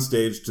came on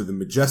stage to the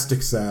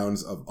majestic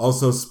sounds of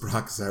Also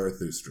Sprach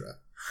Zarathustra.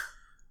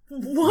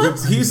 What?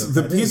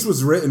 The piece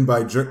was written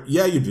by...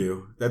 Yeah, you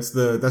do. That's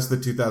the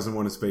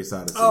 2001: A Space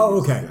Odyssey. Oh,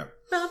 okay. Yeah.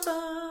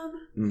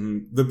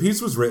 Bum-bum. The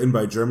piece was written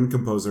by German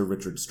composer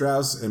Richard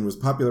Strauss and was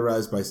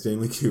popularized by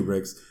Stanley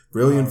Kubrick's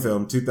brilliant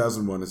film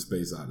 2001: A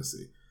Space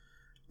Odyssey.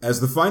 As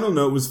the final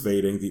note was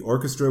fading, the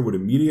orchestra would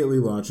immediately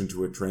launch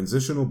into a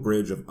transitional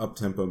bridge of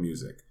up-tempo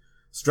music.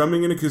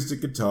 Strumming an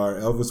acoustic guitar,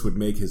 Elvis would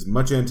make his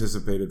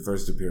much-anticipated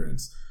first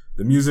appearance.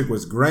 The music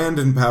was grand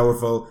and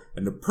powerful,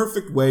 and a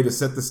perfect way to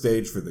set the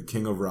stage for the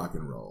king of rock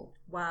and roll.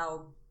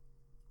 Wow.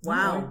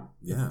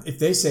 Yeah. If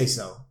they say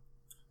so.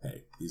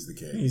 Hey, he's the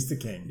king. He's the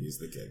king. He's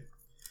the king.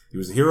 He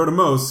was a hero to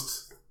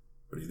most,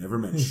 but he never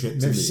meant shit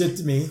to Never me. shit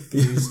to me,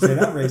 because he's straight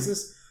out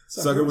racist.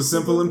 Sucker was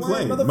simple and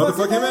plain.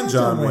 Motherfuck him and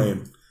John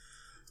Wayne.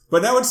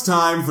 But now it's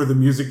time for the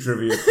music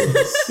trivia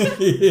quiz.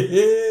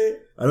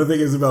 I don't think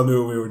Isabel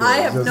knew what we were doing. I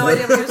have no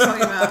idea what you're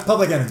talking about.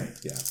 Public Enemy.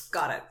 Yeah.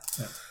 Got it.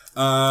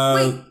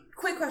 Wait. Wait,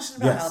 quick question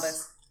about yes.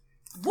 Elvis.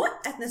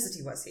 What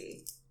ethnicity was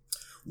he?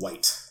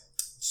 White.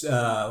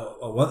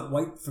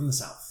 White from the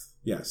South.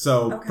 Yeah,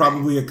 so Okay.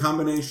 probably a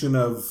combination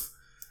of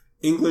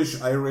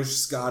English, Irish,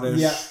 Scottish,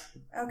 Yeah.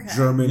 Okay.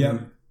 German.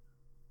 Yep.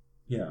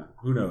 Yeah,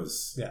 who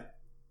knows? Yeah.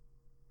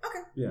 Okay.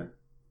 Yeah,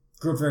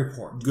 Grew up very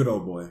poor. good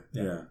old boy.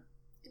 Yeah. Yeah.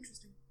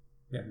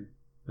 Interesting.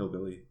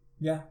 Hillbilly.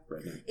 Yeah.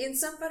 Redneck. In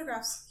some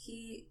photographs,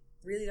 he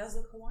really does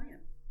look Hawaiian.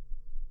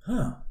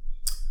 Huh.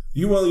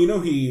 You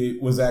know he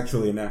was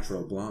actually a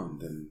natural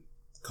blonde and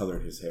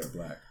colored his hair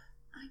black.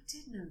 I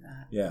did know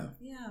that. Yeah.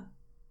 Yeah.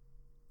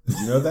 Did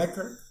you know that,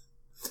 Kirk?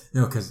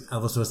 No, because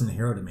Elvis wasn't a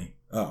hero to me.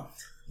 Oh.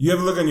 You have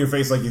a look on your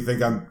face like you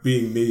think I'm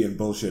being me and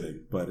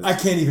bullshitting, but it's, I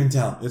can't even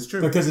tell. It's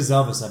true. Because it's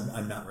Elvis,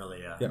 I'm not really...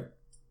 Yeah.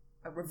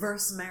 A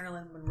reverse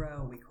Marilyn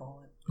Monroe, we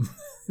call it.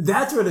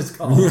 That's what it's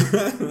called.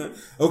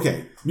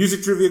 Okay,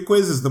 music trivia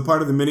quiz is the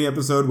part of the mini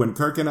episode when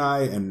Kirk and I,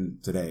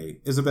 and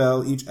today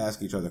Isabel, each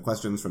ask each other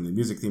questions from the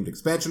music-themed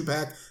expansion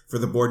pack for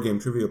the board game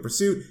Trivial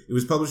Pursuit. It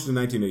was published in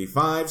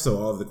 1985, so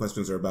all of the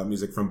questions are about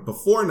music from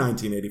before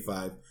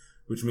 1985,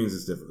 which means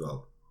it's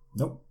difficult.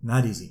 Nope.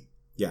 Not easy.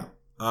 Yeah.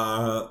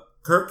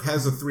 Kirk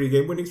has a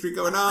 3-game winning streak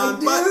going on, I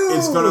do! but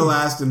it's going to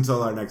last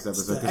until our next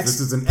episode, because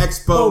this is an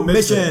Expo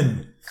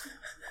mission.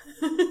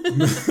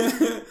 This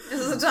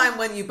is a time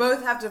when you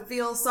both have to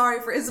feel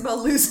sorry for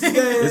Isabel losing.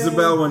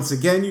 Isabel, once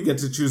again, you get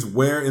to choose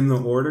where in the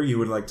order you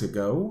would like to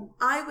go.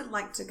 I would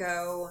like to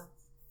go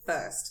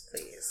first,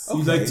 please.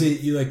 Okay.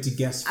 You like to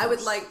guess first. I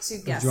would like to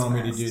guess. Do you want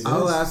me to first. do this?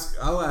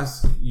 I'll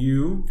ask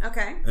you,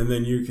 Okay. and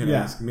then you can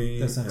Yeah, ask me,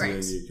 that sounds and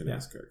great. then you can Yeah.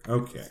 ask Kirk.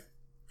 Okay.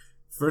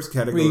 First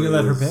category. Wait, you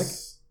let her is- pick?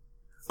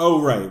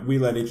 Oh, right. We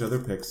let each other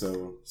pick,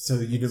 so So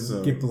you don't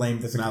So, get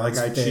blamed that it's the not like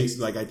card's I fixed.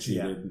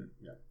 cheated.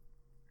 Yeah.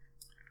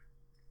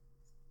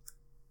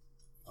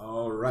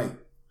 All right.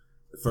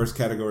 The first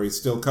category is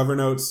still cover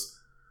notes.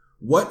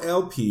 What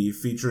LP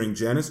featuring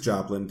Janis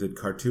Joplin did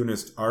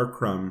cartoonist R.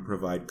 Crumb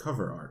provide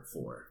cover art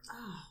for?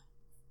 Oh.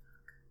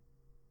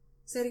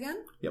 Say it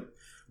again? Yep.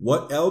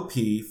 What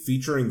LP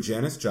featuring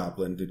Janis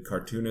Joplin did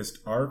cartoonist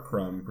R.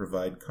 Crumb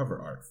provide cover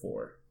art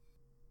for?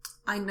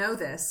 I know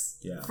this.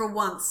 Yeah. For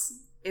once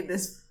in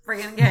this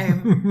friggin'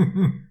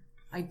 game.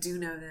 I do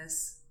know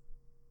this.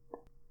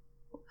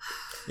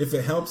 If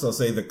it helps, I'll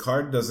say the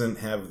card doesn't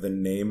have the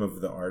name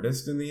of the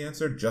artist in the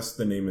answer, just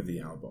the name of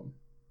the album.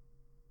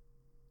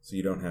 So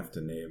you don't have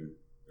to name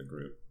the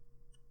group.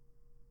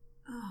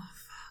 Oh,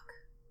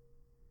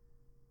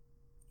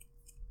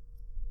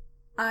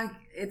 fuck.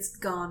 It's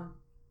gone.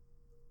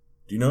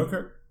 Do you know it,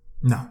 Kirk?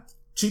 No.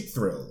 Cheap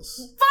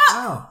Thrills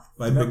Oh.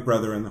 by Big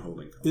Brother and the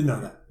Holding Company. Didn't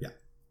know that. Yeah.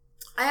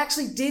 I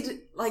actually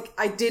did,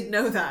 I did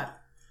know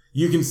that.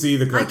 You can see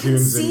the I can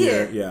cartoons see in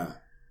it. here. Yeah.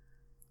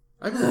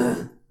 I believe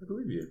you. I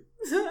believe you.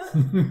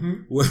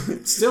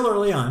 Still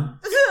early on.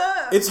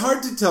 It's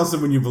hard to tell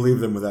someone you believe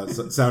them without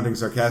sounding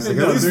sarcastic,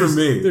 No, at least for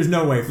me. There's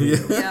no way for you.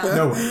 Yeah.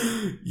 No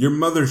way. Your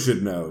mother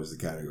should know is the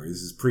category.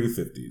 This is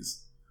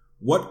pre-50s.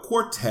 What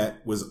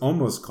quartet was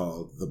almost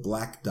called the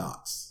Black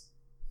Dots?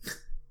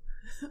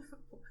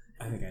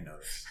 I think I know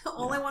this.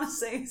 All I want to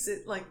say is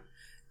it,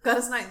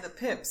 Gladys Knight and the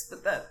Pips,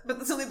 but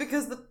that's only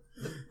because the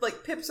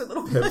Pips are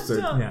little Pips are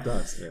black Yeah.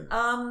 dots,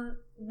 yeah.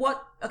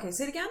 what? Okay,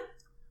 say it again.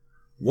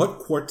 What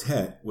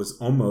quartet was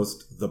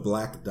almost the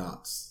Black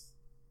Dots?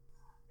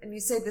 And you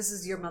say this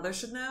is Your Mother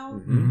Should Know?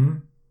 Mm-hmm.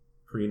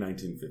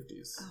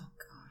 Pre-1950s. Oh,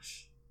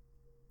 gosh.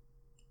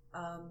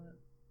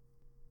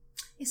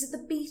 Is it the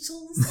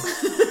Beatles?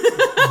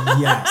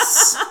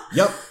 Yes.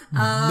 Yep.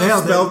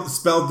 Nailed it.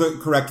 Spelled the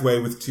correct way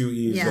with 2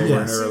 E's. Yeah, They yeah,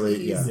 weren't 2 early.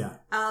 E's. Yeah.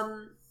 Yeah.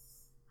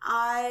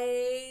 I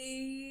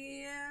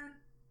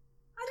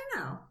don't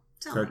know.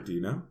 Tell Kirk, me. do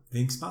you know?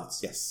 Pink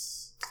spots.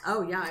 Yes.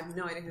 Oh, yeah, I have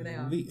no idea who they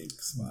are. The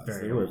Ink Spots.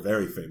 Very They were a old.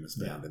 very famous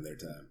band in their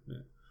time. Yeah.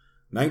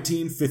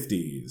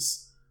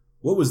 1950s.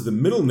 What was the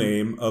middle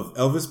name of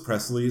Elvis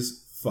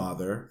Presley's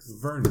father,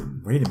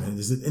 Vernon? Wait a minute,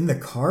 is it in the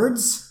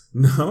cards?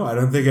 No, I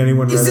don't think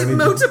anyone read Is it anything.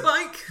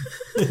 motorbike?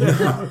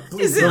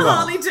 Is it Come on.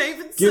 Harley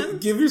Davidson?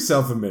 Give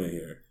yourself a minute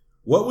here.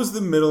 What was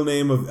the middle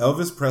name of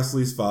Elvis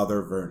Presley's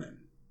father, Vernon?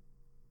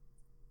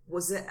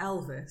 Was it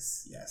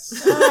Elvis? Yes.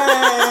 Hey, look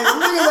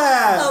at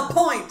that! A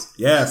point.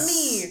 Yes.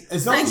 Me.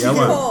 As long Thank as you, you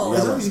get, Paul.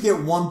 as long as you get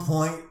 1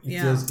 point, it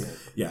Yeah. feels good.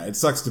 Yeah, it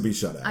sucks to be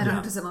shut out. I don't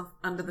have to sit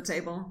under the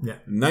table. Yeah.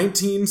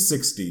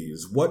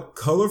 1960s. What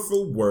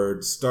colorful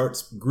word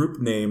starts group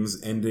names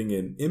ending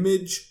in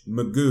image,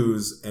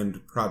 Magoo's,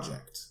 and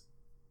project?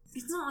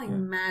 It's not like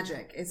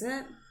magic, is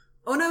it?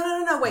 Oh,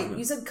 no. Wait,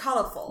 you said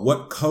colorful.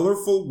 What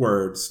colorful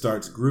word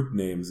starts group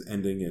names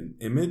ending in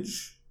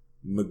image,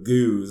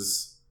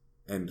 Magoo's,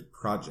 and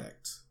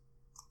project?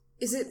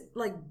 Is it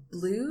like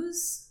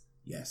blues?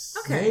 Yes.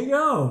 Okay. There you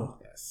go.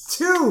 Yes.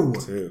 2.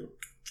 2.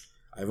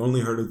 I've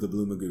only heard of the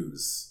Blue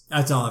Magoo's.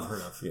 That's all I've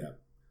heard of. Yeah.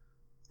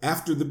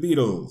 After the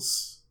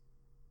Beatles.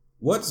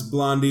 What's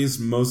Blondie's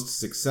most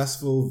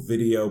successful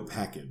video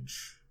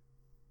package?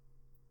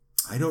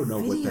 I don't know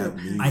what Video that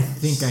means. I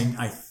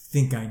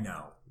think I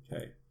know.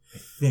 Okay. I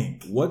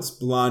think. What's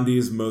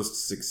Blondie's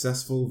most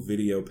successful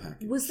video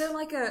package? Was there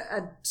like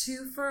a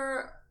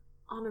twofer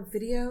on a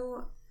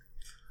video?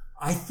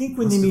 I think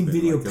when Must they have mean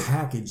been video like a-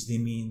 package, they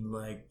mean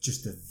like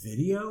just a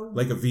video?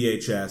 Like a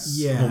VHS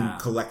Yeah. home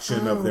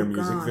collection of their Oh,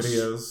 music gosh.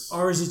 videos?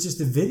 Or is it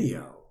just a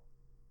video?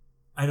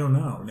 I don't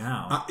know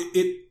now.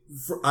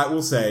 I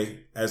will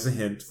say, as a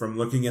hint, from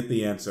looking at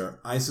the answer,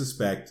 I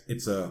suspect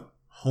it's a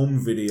home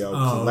video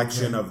Oh,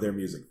 collection okay. of their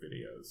music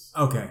videos.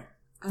 Okay.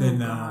 Oh, Then,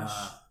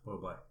 gosh. oh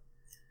boy.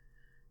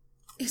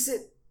 Is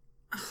it...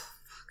 Oh,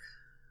 fuck.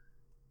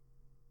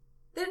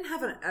 They didn't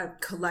have a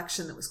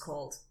collection that was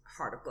called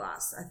Heart of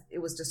Glass. It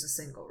was just a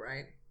single,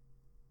 right?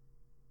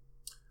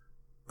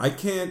 I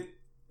can't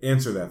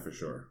answer that for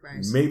sure.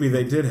 Right. Maybe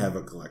they did have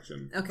a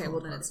collection. Okay, called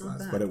well then Heart it's of not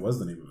Glass, that. But it was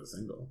the name of a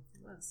single.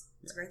 It was.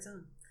 It's a great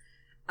song.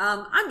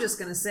 I'm just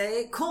going to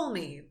say, Call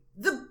Me,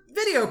 the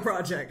video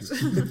project.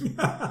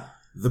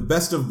 The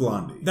Best of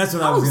Blondie. That's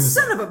what I Oh, was going to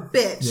say. son of a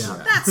bitch.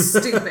 Yeah. That's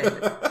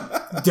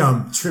stupid.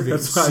 Dumb trivia.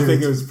 That's why I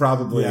think it was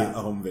probably Yeah. a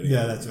home video.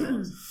 Yeah, that's what it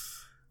was.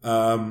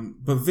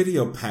 But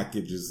video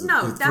packages,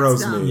 No, it that's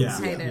throws dumb. me. Yeah.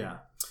 Hate it.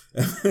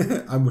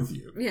 Yeah. I'm with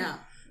you. Yeah.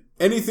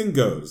 Anything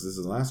goes. This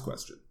is the last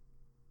question.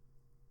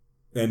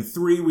 And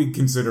 3 we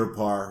consider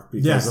par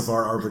because Yes. of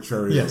our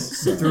arbitrary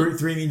Yes. rules. So,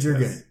 3 means you're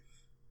Yes. good.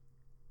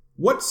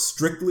 what's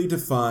strictly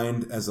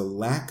defined as a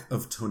lack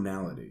of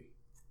tonality?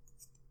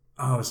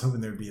 Oh, I was hoping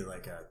there would be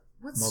like a.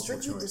 What's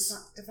Multiple strictly choice.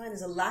 defined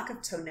as a lack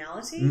of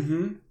tonality?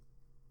 Mm-hmm.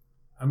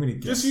 I'm going to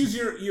guess. Just use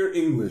your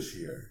English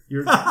here.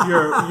 Your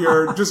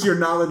just your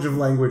knowledge of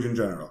language in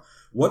general.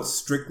 What's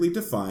strictly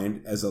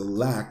defined as a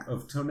lack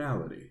of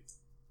tonality?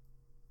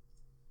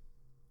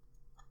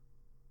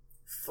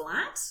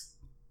 Flat?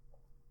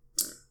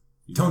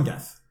 Tone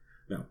deaf.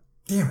 No.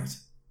 Damn it.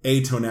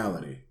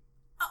 Atonality.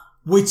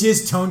 Which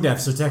is tone deaf,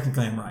 so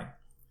technically I'm right.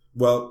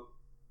 Well,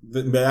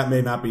 that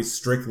may not be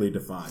strictly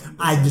defined.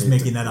 I'm just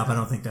making that up. I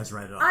don't think that's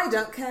right at all. I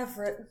don't care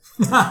for it.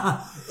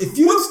 If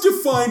you What's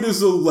defined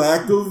as a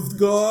lack of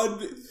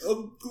God? A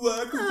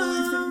lack of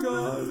belief in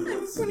God?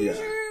 I'm pretty Yeah.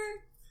 sure.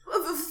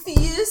 Of a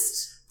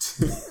theist.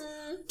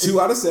 2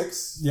 out of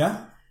 6.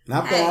 yeah,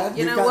 Not Hey, bad.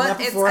 you We've know gotten what?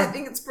 that before. I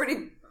think it's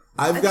pretty...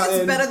 I I've think it's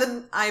gotten better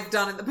than I've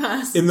done in the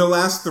past. in the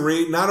last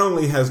 3. Not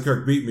only has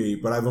Kirk beat me,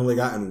 but I've only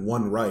gotten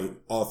 1 right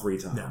all 3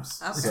 times.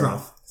 no, Okay. it's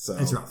rough. So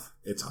It's rough.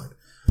 It's hard.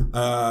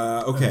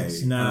 Okay.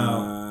 So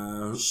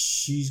now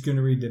she's going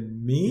to read to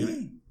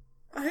me.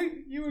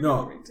 You were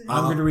No. going to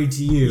I'm going to read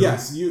to you.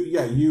 Yes.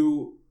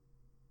 You.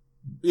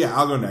 Yeah,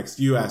 I'll go next.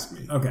 You ask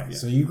me. Okay, Yeah.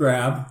 so you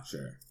grab.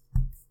 Sure.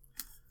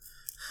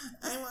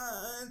 All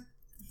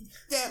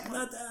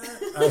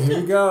right,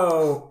 here we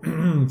go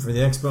for the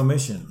expo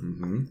mission.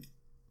 Mm-hmm.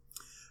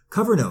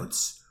 Cover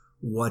notes.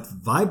 What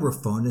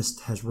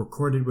vibraphonist has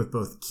recorded with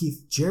both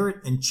Keith Jarrett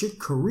and Chick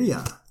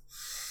Corea?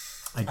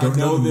 I don't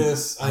know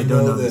this. I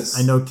don't know this.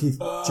 I know Keith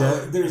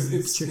Jarrett.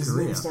 Chick his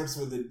Corea. name starts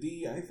with a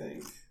D, I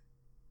think.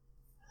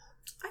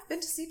 I've been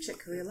to see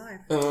Chick Corea live.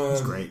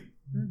 That's great.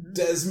 Mm-hmm.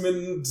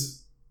 Desmond.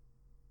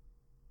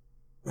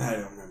 I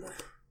don't remember.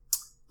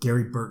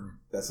 Gary Burton.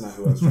 That's not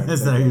who I was trying to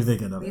That's think not who you're of.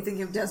 thinking of. You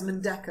think of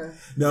Desmond Decker?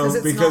 No, 'Cause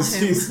it's because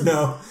not him. he's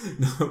no,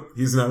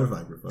 he's not a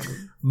vibraphone.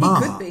 He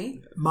Mom, could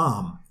be.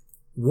 Mom,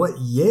 what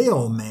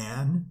Yale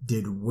man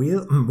did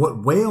Will?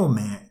 What Whale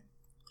man?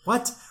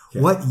 What?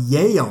 Okay. What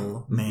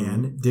Yale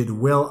man did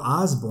Will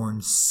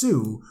Osborne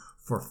sue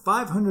for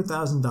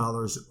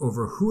 $500,000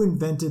 over who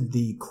invented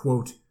the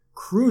quote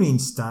crooning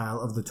style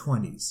of the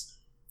 20s?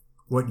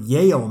 What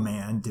Yale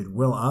man did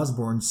Will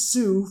Osborne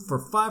sue for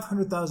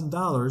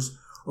 $500,000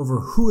 over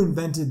who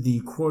invented the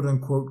quote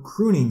unquote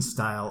crooning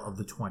style of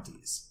the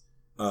 20s?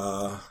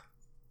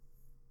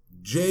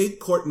 J.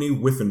 Courtney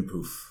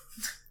Whiffenpoof.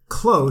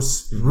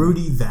 Close,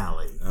 Rudy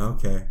Valley.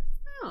 Okay,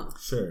 Oh.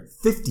 sure.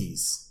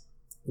 50s.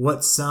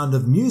 What Sound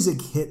of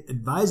Music hit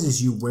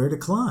advises you where to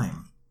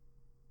climb?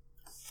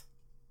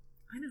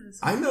 I know this.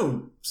 I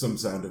know some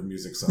Sound of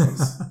Music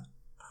songs.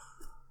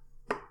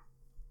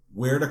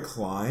 Where to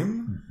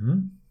climb? Mm-hmm.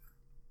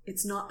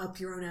 It's not Up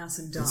Your Own Ass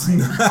and Die.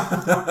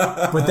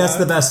 But that's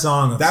the best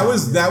song. Of That Sound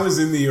was of that Music. was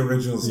in the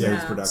original stage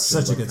Yeah. production.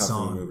 Such a of good Cuff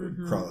song.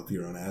 Movie. Crawl up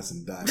your own ass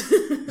and die.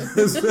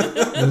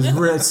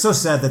 It's so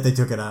sad that they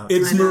took it out.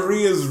 It's I know.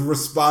 Maria's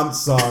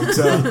response song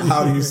to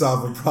how do you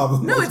solve a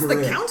problem. No, with it's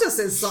Maria. the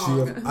Countess's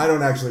song. I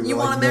don't actually. You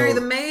want to marry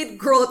the maid?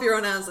 Crawl up your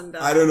own ass and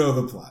die. I don't know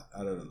the plot.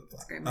 I don't know the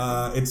plot.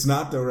 Great It's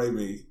not Do Re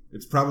Mi.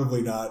 It's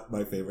probably not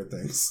my favorite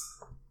things.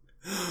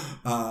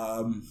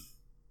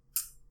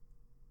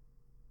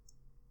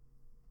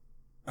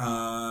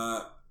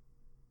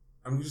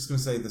 I'm just gonna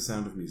say The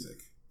Sound of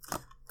Music.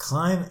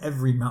 Climb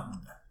Every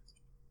Mountain.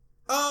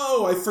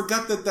 Oh, I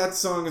forgot that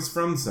song is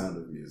from Sound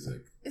of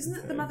Music. Isn't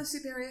it the Mother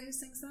Superior who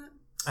sings that?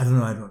 I don't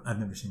know. I've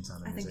never seen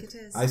Sound of I Music.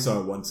 think it is. I saw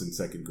it once in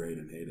second grade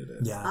and hated it.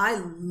 Yeah. I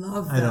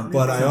love that I don't- movie.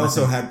 But I It's not my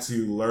also thing. had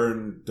to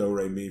learn Do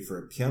Re Mi for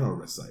a piano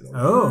recital.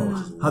 Oh, which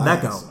is how'd why that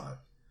I go? saw it.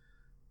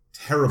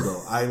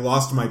 Terrible. I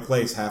lost my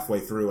place halfway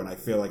through, and I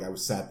feel like I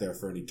was sat there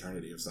for an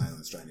eternity of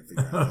silence trying to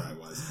figure out where I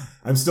was.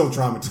 I'm still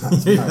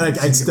traumatized. You're by it,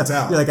 like, as you can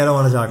tell. I don't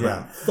want to talk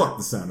about Yeah, it. fuck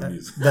The Sound of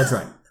Music. That's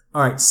right.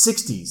 All right,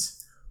 60s.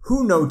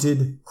 Who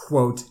noted,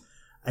 quote,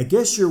 I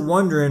guess you're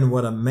wondering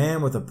what a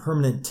man with a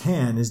permanent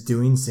tan is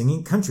doing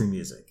singing country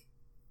music.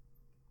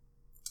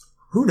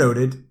 Who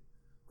noted,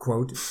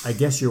 quote, I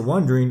guess you're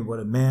wondering what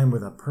a man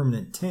with a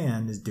permanent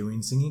tan is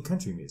doing singing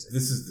country music.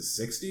 This is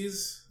the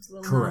 60s? It's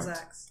Lil Correct. Nas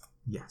X.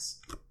 Yes.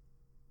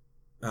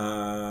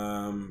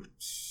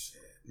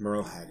 Shit.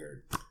 Merle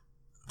Haggard.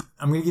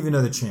 I'm going to give you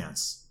another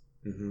chance.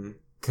 Mm-hmm.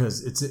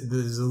 Because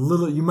there's a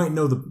little, you might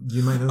know.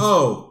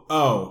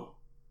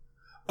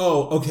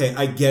 Okay,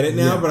 I get it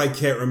now, Yeah. but I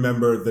can't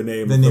remember the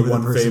name The of name the of the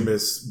one person.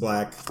 famous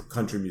black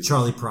country musician.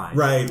 Charlie Pride.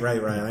 Right.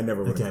 I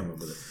never would have Okay. come up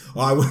with it.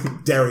 Oh, I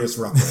would Darius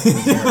Rucker.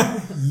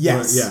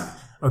 Yes. Yeah.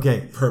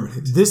 Okay.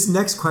 Permanent. This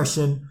next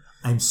question,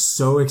 I'm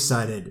so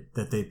excited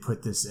that they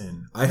put this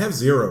in. I have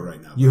 0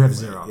 right now. You by have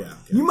the way. 0. Yeah. Okay.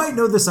 You might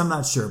know this, I'm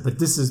not sure, but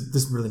this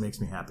really makes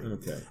me happy.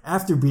 Okay.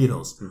 After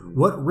Beatles,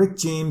 what Rick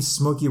James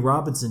Smokey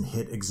Robinson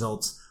hit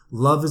exalts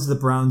Love is the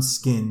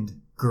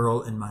brown-skinned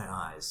girl in my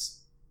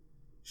eyes?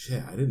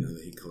 Shit, I didn't know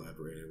that he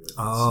collaborated with.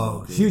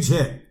 Oh, Smokey. huge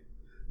hit.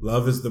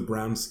 Love is the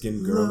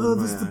brown-skinned girl Love in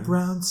my is the eyes.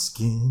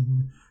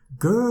 brown-skinned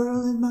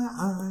girl in my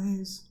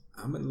eyes.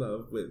 I'm in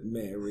love with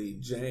Mary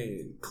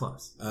Jane.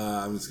 Close.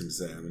 I'm just gonna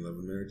say I'm in love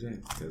with Mary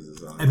Jane because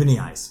it's all. Ebony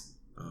Eyes.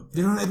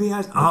 Okay. You know Ebony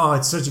Eyes? Oh,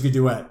 it's such a good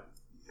duet.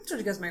 I told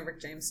you guys my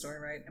Rick James story,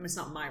 right? I mean, it's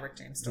not my Rick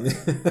James story.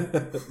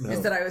 No.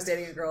 It's that I was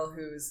dating a girl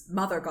whose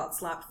mother got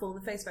slapped full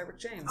in the face by Rick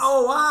James.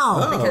 Oh,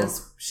 wow. Oh.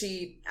 Because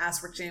she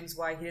asked Rick James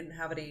why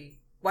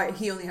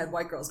he only had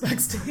white girls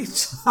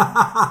backstage.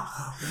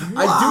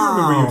 I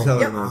do remember you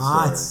telling Yep. that Ah,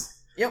 story. it's-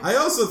 Yep. I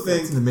also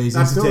think, That's an amazing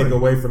not to story. take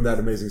away from that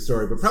amazing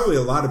story, but probably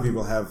a lot of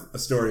people have a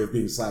story of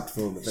being slapped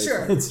full in the face. Sure.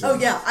 by Rick Oh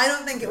James. yeah, I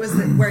don't think it was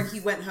where he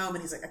went home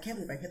and he's like, I can't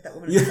believe I hit that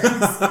woman in the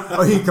face.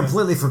 Oh, he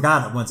completely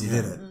forgot it once he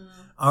did it.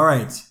 All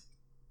right.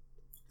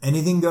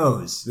 Anything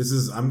goes.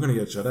 I'm going to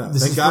get shut out.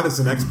 This Thank is God for- it's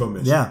an expo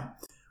mission. Yeah.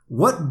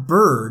 What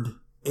bird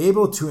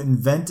able to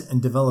invent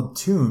and develop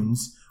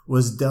tunes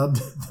was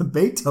dubbed the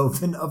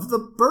Beethoven of the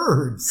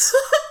birds?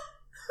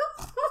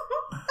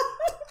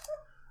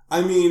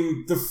 I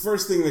mean, the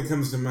first thing that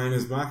comes to mind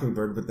is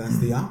Mockingbird, but that's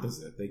the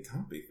opposite. They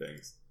copy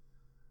things.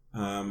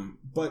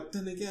 But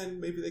then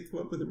again, maybe they come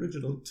up with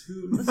original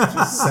tunes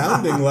just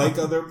sounding like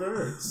other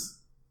birds.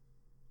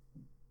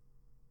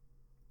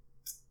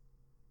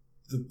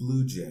 The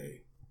blue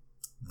jay.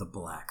 The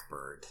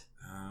blackbird.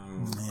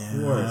 Oh, of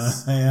Yeah.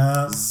 course.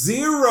 Yeah.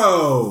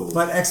 0!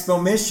 But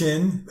Expo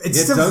Mission, it It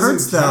still doesn't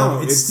hurts though.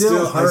 count. It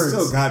still hurts. I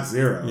still got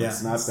 0. Yeah,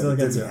 it's not still that it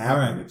got didn't 0.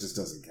 happen. Alright. It just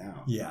doesn't count.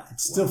 Yeah, it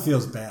still Wow.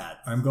 feels bad.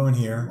 I'm going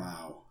here.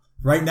 Wow.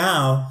 Right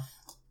now,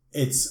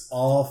 it's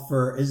all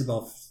for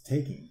Isabel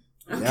taking.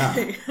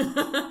 Okay.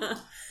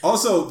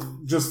 Also,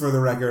 just for the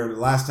record,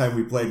 last time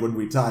we played when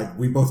we tied,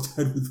 we both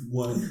tied with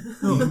 1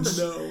 each.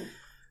 No.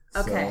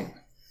 Okay.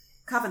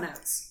 Cover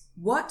notes.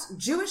 What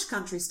Jewish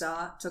country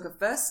star took a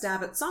first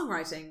stab at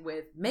songwriting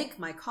with Make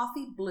My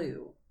Coffee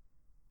Blue?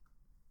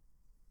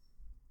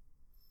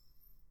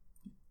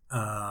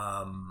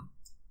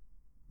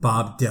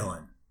 Bob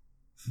Dylan.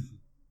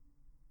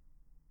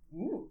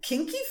 Ooh,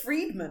 Kinky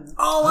Friedman.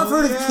 Oh, I've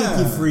heard yeah. of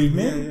Kinky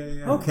Friedman.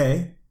 Yeah.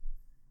 Okay.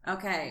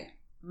 Okay,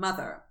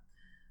 Mother.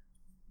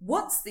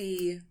 What's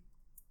the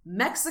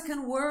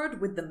Mexican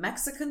word with the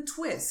Mexican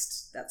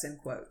twist? That's in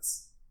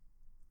quotes.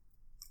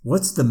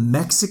 What's the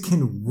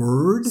Mexican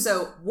word?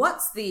 So,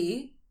 what's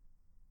the,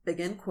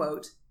 begin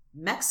quote,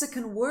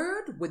 Mexican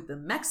word with the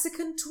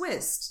Mexican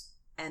twist?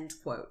 End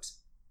quote.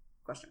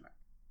 Question mark.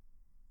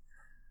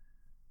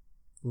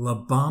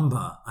 La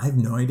Bamba. I have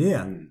no idea.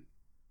 Mm.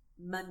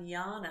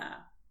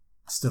 Manana.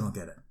 Still don't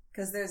get it.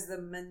 Because there's the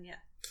manana.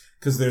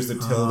 Because there's the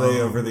tilde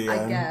over the I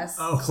end. guess.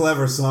 Oh.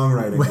 Clever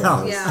songwriting. Well,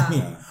 guys. Yeah. I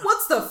mean,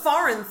 What's the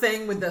foreign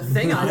thing with the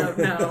thing I don't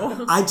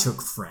know? I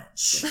took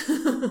French.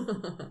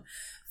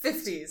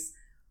 50s.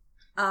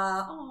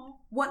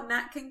 What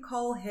Nat King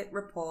Cole hit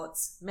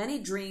reports, many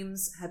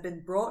dreams have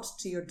been brought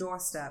to your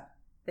doorstep.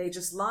 They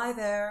just lie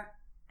there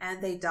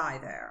and they die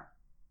there.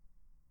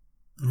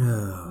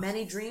 Ugh.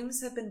 Many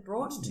dreams have been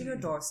brought to your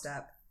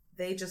doorstep.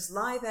 They just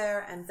lie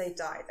there and they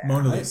die there.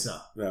 Mona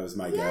Lisa. That was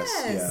my Yes.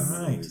 guess. Yeah,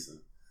 Mona Right. Lisa.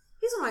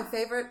 He's one of my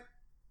favorite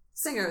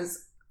singers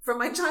from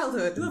my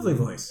childhood. Lovely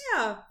voice.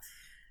 Yeah.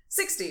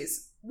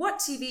 60s. What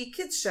TV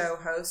kids show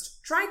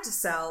host tried to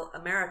sell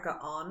America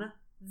on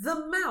The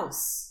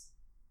Mouse?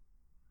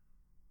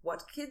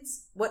 What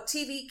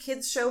TV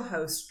kids show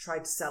host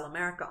tried to sell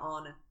America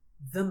on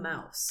The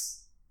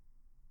Mouse?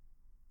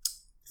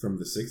 From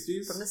the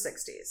 60s? From the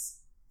 60s.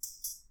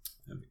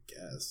 I have a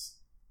guess.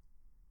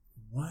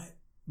 What?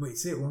 Wait,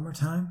 say it one more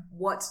time.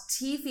 What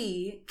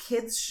TV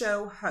kids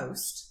show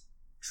host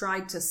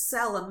tried to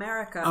sell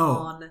America Oh.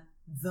 on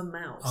The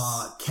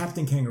Mouse?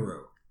 Captain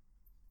Kangaroo.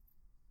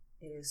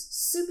 It is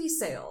Soupy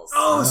Sales.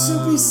 Oh,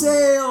 Soupy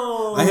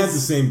Sales. I had the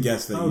same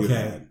guess that you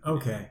had.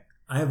 Okay.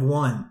 I have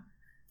one.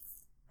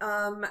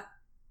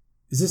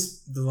 Is this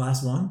the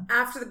last one?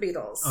 After the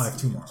Beatles. Oh, I have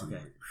two more. Okay.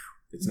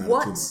 It's not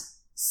What two more.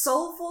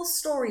 soulful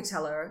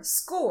storyteller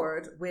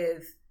scored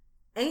with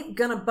Ain't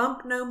Gonna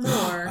Bump No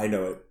More, I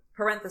know it.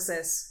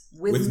 parenthesis,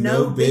 with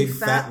no big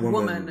fat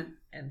woman,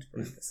 end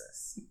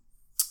parenthesis.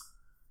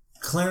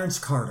 Clarence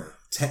Carter.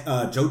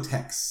 Joe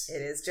Tex.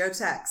 It is Joe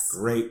Tex.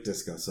 Great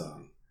disco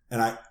song.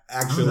 And I I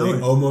actually know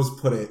it. almost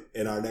put it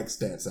in our next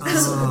dance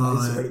episode.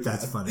 I swear to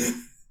That's God. funny.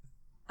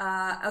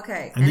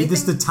 Okay. I need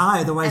this to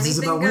tie, otherwise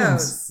Isabel anything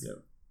wins. goes.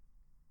 Yep.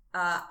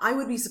 I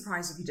would be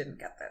surprised if you didn't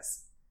get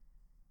this.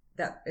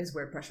 That is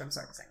weird pressure. I'm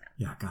sorry for saying that.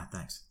 Yeah, God,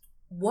 thanks.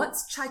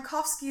 What's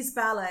Tchaikovsky's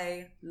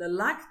ballet Le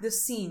Lac de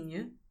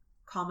Cygne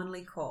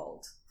commonly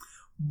called?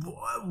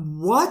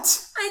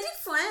 What? I did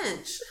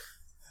French.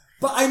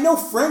 But I know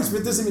French,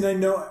 but it doesn't mean I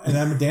know. And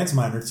I'm a dance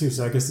minor too,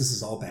 so I guess this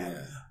is all bad.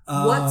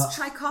 Yeah. What's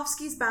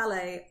Tchaikovsky's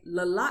ballet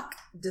Le Lac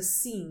de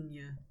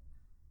Cygne?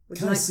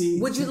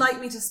 Would you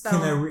like me to spell?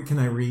 Can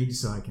I read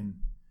so I can?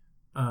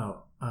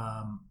 Oh,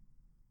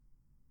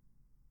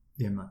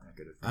 yeah, I'm not that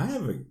good at I French.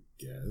 have a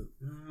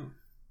guess.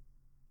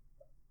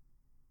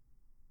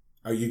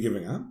 Are you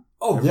giving up?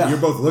 Oh yeah, You're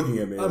both looking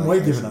at me. I'm like, way I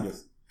giving should up.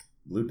 guess.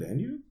 Blue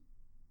Danube?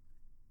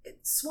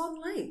 It's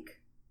Swan Lake.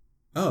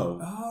 Oh.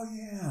 Oh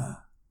yeah.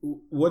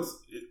 What's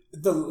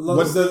The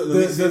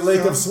the Lake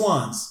song? of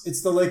Swans.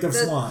 It's the Lake of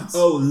The- Swans.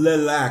 Oh,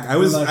 lilac. I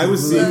was Lilac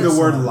seeing and the blue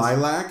word swans.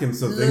 lilac and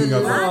so thinking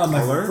of Lilac? Oh, that my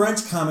color.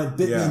 French comment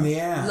bit me in the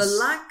ass. Le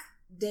Lac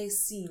de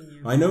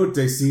Cygne. I know what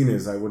Dessine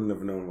is. I wouldn't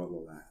have known what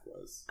lilac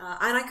was.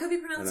 And I could be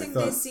pronouncing And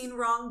I thought- Dessine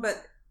wrong,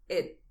 but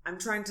I'm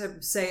trying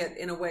to say it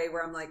in a way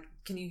where I'm like,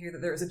 can you hear that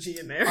there is a G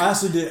in there? I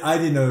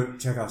didn't know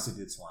Tchaikovsky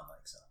did Swan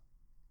Lake. So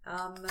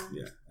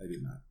Yeah, I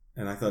did not.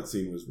 And I thought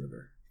scene was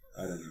river.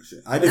 I don't know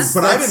shit. That's-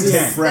 I that's didn't the-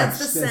 take French.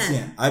 That's the That's- Sen.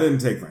 yeah. I didn't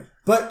take French.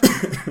 But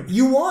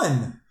you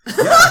won.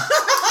 Yeah.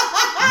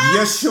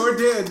 You sure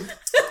did.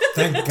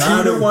 Thank 2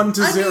 God. to 1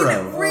 to I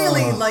 0. mean,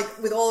 really, Oh. like,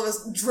 with all of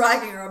us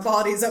dragging our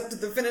bodies up to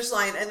the finish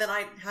line, and then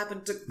I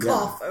happened to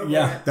cough over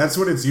Yeah. it. That's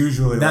what it's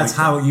usually That's like.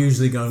 how it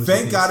usually goes.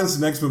 Thank with God these.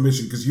 it's an Expo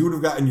mission because you would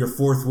have gotten your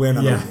 4th win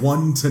on Yeah. a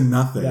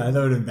 1-0. Yeah, that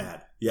would have been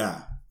bad.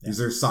 Yeah.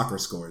 These are soccer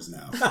scores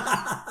now.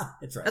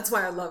 That's right. That's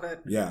why I love it.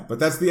 Yeah. But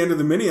that's the end of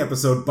the mini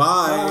episode.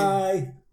 Bye. Bye.